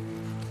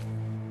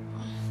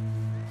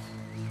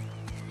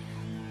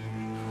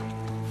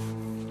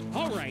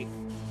 All right.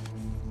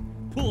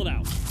 Pull it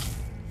out.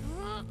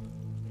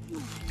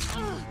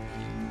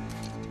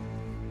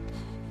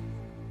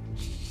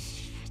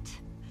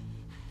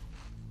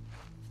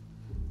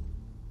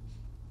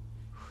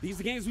 These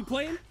the games we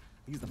playing?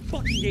 These the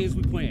fucking games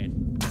we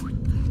playing.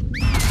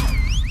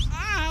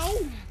 Ow!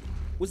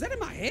 Was that in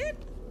my head?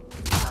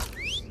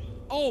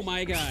 Oh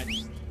my god.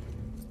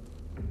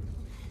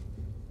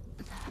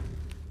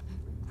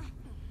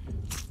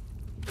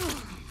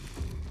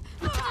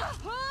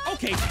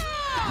 Okay.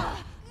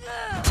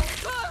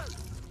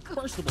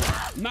 First of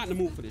all, I'm not in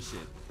the mood for this shit.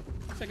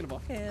 Second of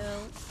all,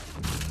 help.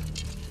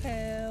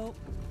 Help.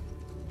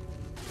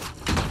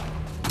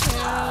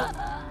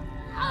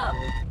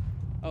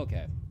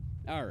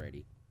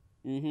 Alrighty.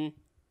 Mm-hmm.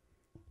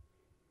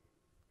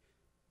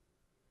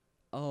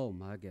 Oh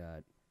my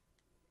god.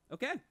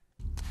 Okay.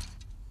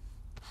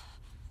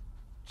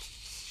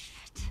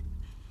 Shit.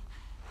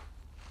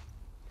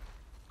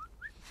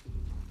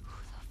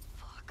 Who the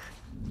fuck?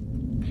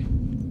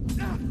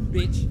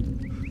 Bitch.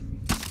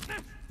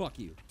 Fuck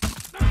you.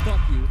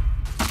 Fuck you.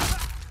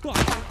 Fuck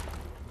you.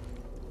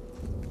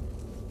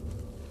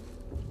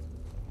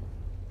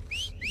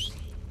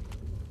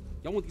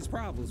 Y'all want these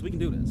problems? We can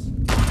do this.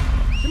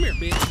 Come here,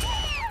 bitch.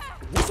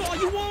 What's all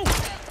you want?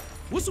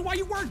 What's all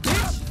you work,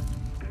 bitch?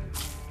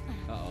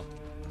 Uh-oh.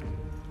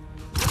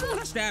 I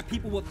wanna stab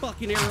people with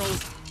fucking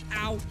arrows.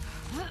 Ow.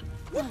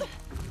 What the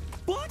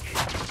fuck?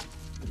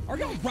 Are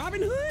y'all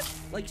Robin Hood?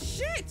 Like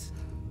shit.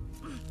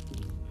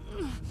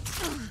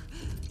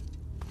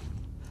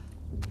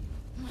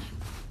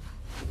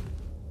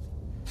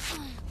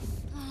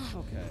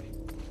 Okay.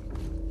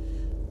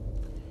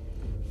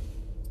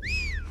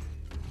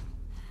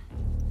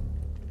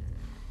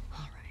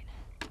 All right.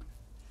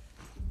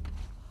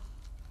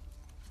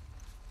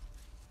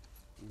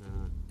 Nah,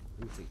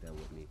 let me take that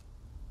with me.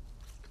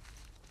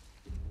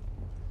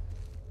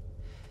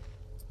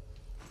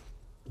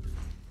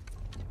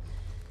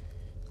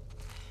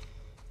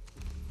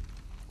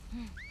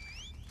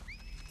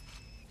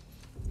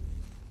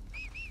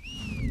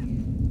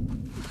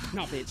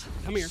 No, bitch.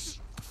 Come here.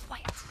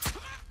 Quiet.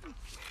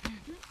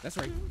 That's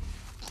right.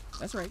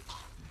 That's right.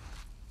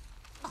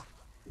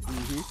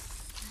 Mm-hmm.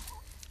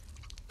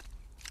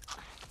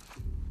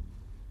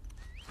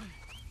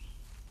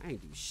 I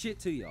ain't do shit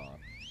to y'all.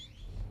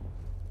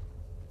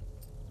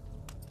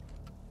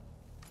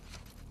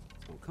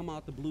 Gonna come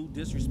out the blue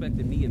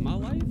disrespecting me in my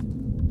life?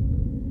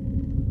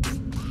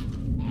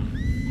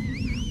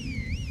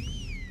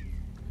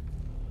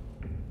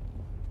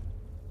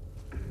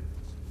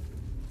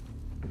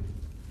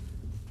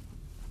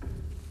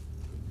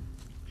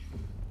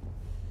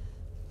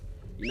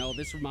 You know,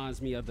 this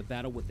reminds me of the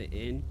battle with the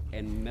N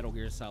and Metal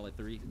Gear Solid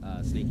 3,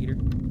 Snake Eater.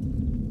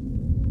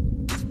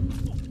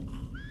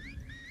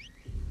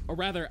 Or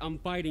rather, I'm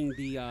fighting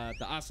the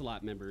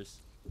Ocelot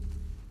members.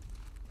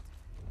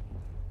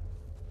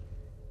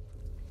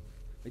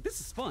 Like, this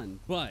is fun,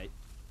 but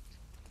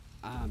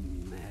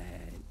I'm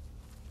mad.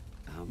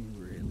 I'm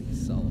really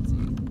salty.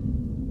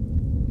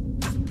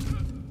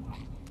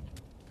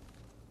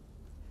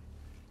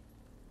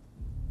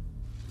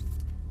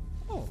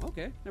 Oh,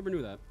 okay. Never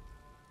knew that.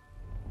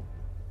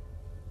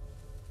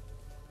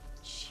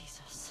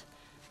 Jesus.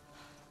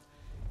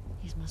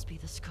 These must be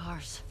the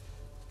scars.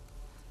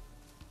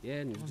 Yeah,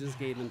 and you just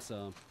gave him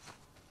some.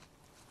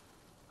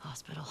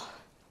 Hospital.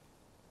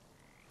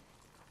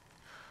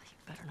 You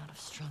better not have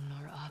strung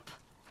Nora up.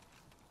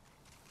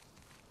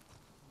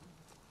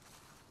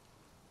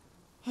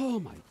 Oh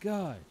my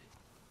god.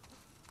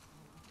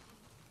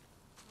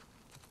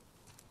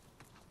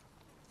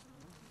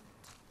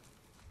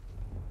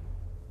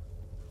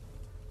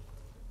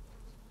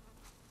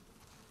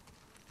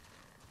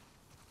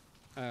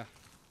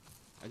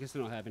 I guess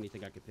we don't have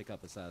anything I can pick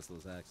up besides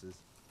those axes.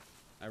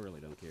 I really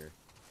don't care.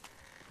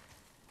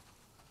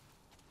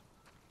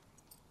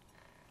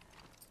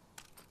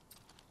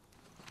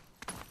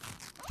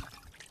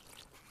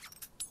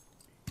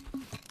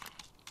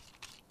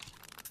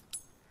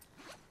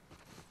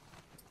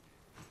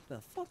 The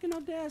fucking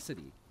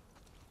audacity.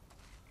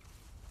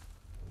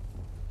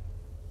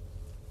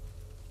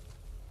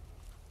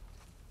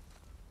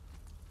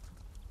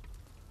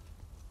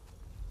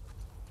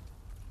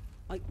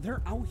 Like,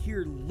 they're out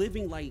here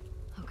living like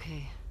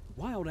Okay,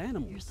 wild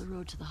animals. here's the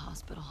road to the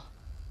hospital.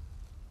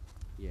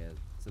 Yeah,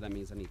 so that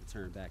means I need to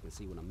turn back and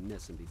see what I'm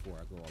missing before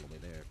I go all the way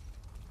there.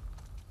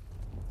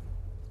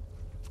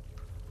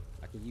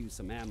 I can use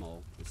some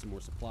ammo and some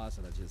more supplies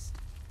that I just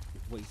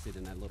wasted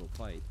in that little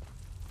fight.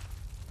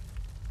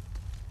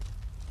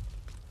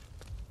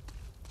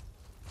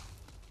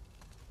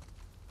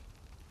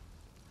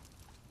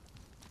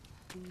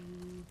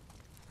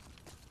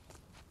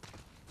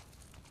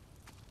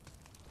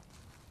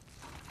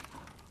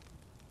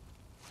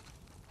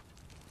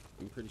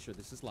 I'm pretty sure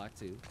this is locked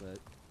too, but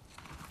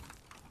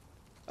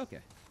okay.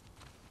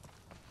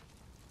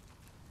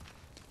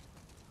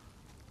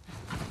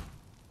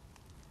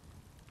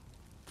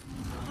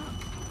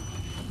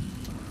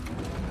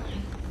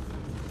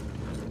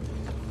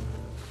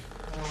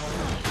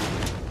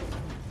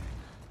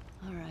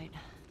 All right.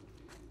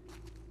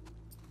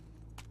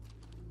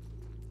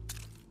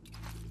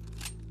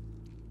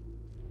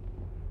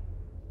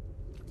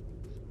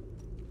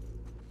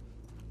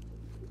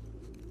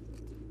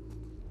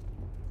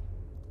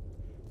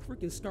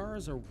 Freaking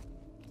stars are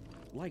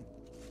like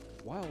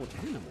wild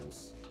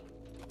animals.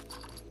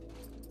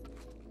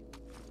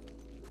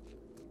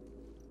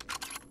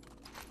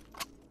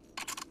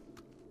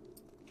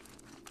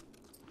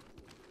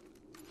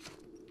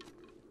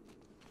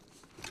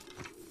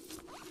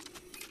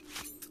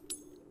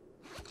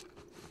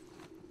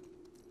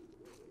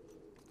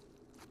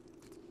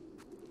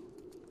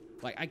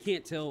 Like, I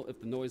can't tell if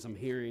the noise I'm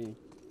hearing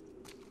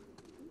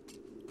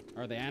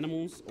are the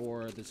animals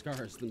or the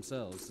scars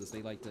themselves, since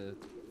they like to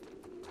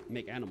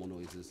make animal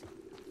noises.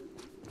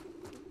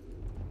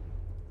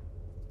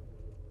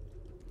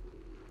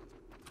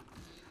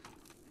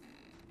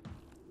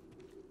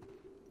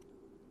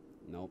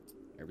 Nope.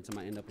 Every time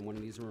I end up in one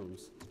of these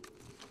rooms.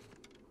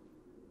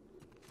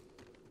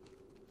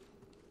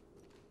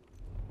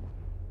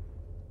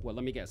 Well,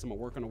 let me guess. I'm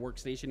gonna work on a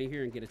workstation in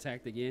here and get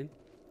attacked again.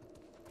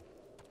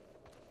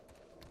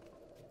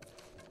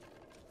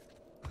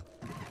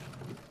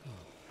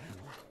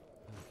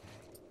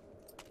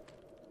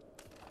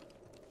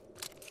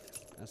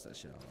 That's that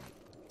shit I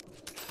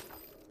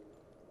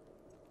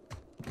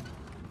like.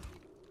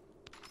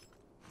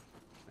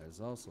 That's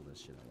also the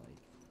shit I like.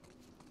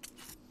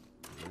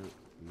 Yep.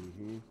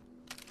 Mm-hmm.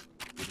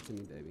 Give it to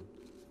me, baby.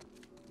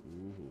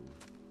 Mm-hmm.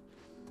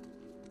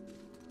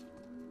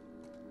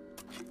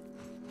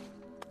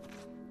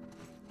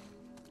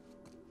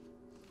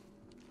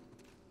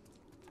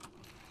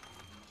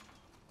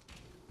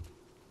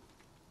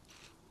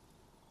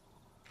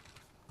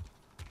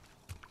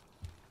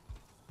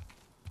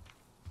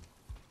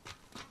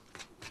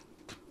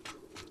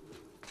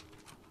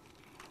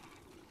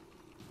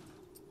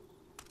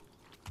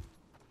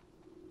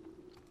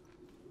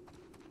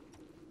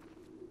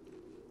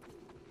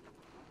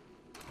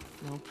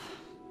 Nope.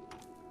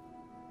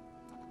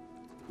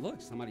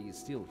 Look, somebody is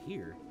still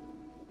here.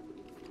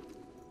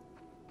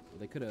 Well,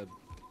 they could have.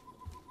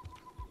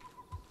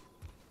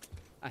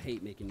 I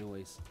hate making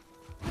noise.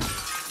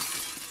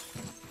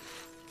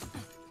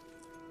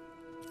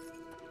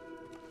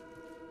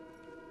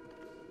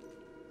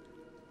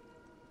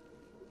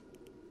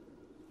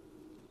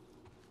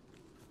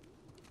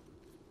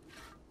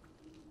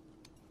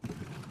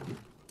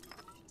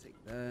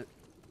 Take that.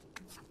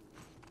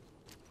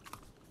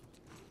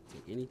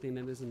 Anything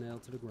that isn't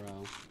nailed to the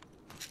ground.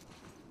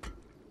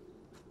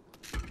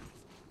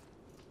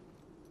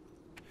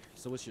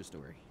 So what's your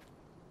story?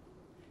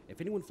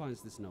 If anyone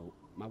finds this note,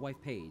 my wife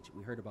Paige,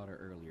 we heard about her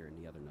earlier in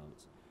the other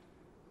notes.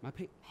 My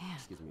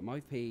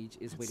wife Paige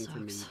is waiting for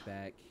me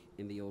back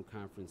in the old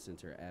conference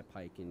center at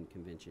Pike and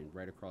Convention,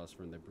 right across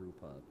from the brew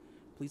pub.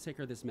 Please take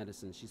her this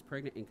medicine. She's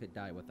pregnant and could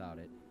die without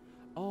it.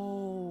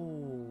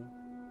 Oh,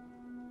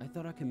 I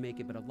thought I could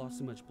make it, but I've lost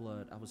so much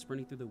blood. I was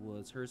sprinting through the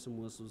woods, heard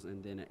some whistles,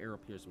 and then an arrow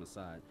pierced my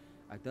side.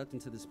 I ducked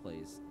into this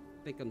place.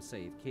 Think I'm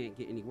safe. Can't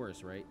get any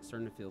worse, right?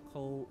 Starting to feel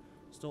cold.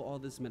 Stole all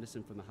this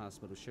medicine from the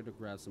hospital. Should have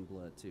grabbed some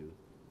blood, too.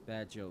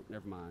 Bad joke.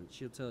 Never mind.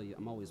 She'll tell you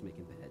I'm always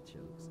making bad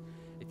jokes.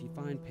 If you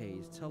find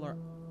Paige, tell her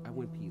I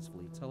went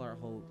peacefully. Tell her I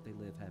hope they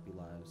live happy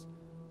lives.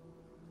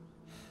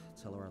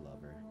 Tell her I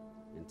love her.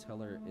 And tell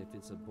her if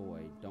it's a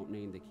boy, don't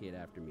name the kid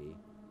after me.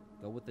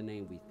 Go with the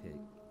name we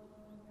picked.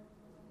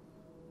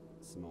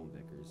 Simone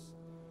Vickers.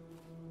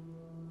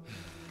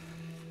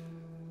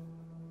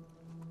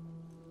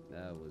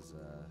 That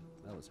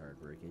was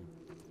heartbreaking.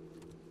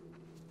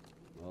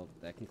 Well,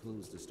 that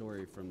concludes the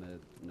story from the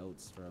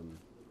notes from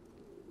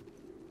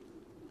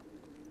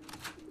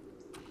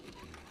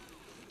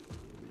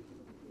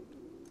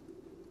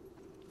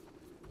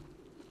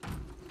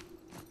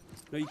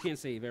No, you can't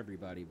save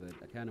everybody, but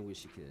I kind of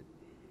wish you could.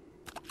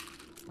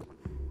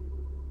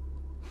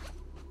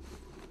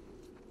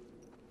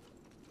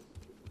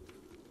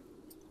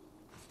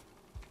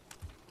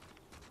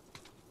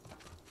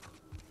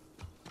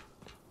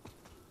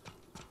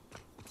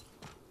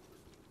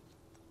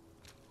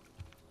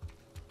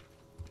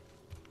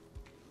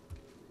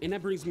 And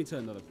that brings me to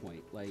another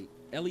point. Like,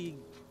 Ellie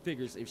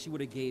figures if she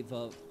would have gave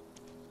up...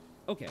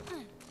 Okay.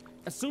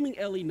 Assuming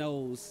Ellie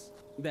knows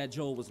that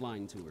Joel was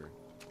lying to her.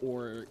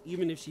 Or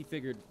even if she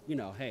figured, you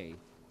know, hey,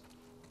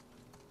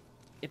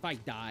 if I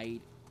died,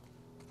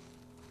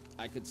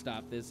 I could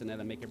stop this and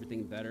that'll make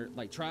everything better.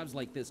 Like, tribes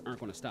like this aren't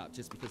going to stop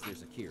just because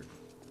there's a cure.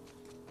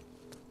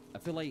 I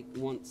feel like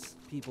once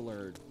people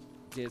are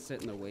dead set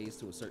in their ways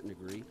to a certain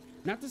degree...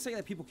 Not to say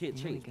that people can't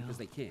change, because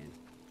they can.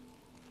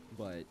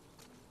 But...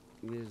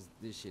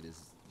 This shit is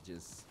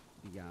just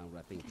beyond what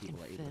I think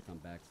people are able to come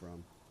back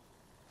from.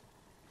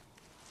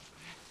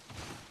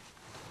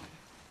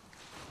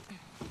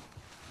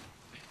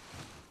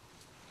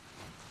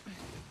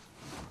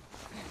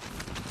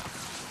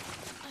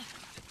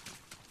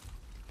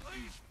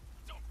 Please,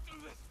 don't do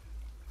this.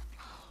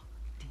 Oh,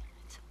 damn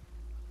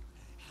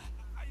it.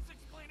 I was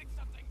explaining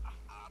something.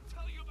 I'll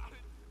tell you about it.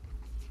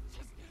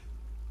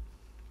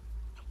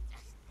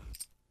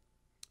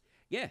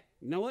 Yeah,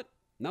 you know what?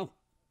 No.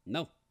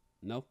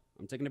 No,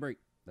 I'm taking a break.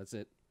 That's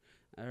it.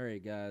 All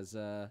right, guys.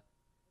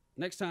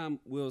 Next time,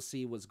 we'll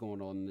see what's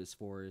going on in this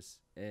forest.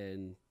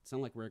 And it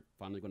sounds like we're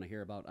finally going to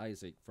hear about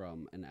Isaac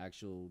from an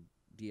actual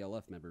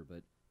DLF member,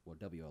 well,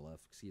 WLF,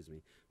 excuse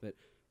me. But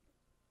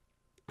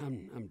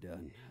I'm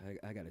done.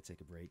 I got to take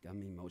a break.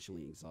 I'm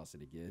emotionally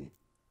exhausted again.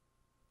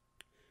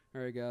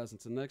 All right, guys.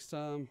 Until next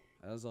time,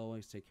 as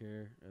always, take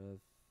care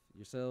of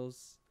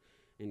yourselves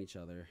and each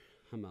other.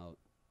 I'm out.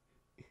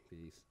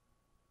 Peace.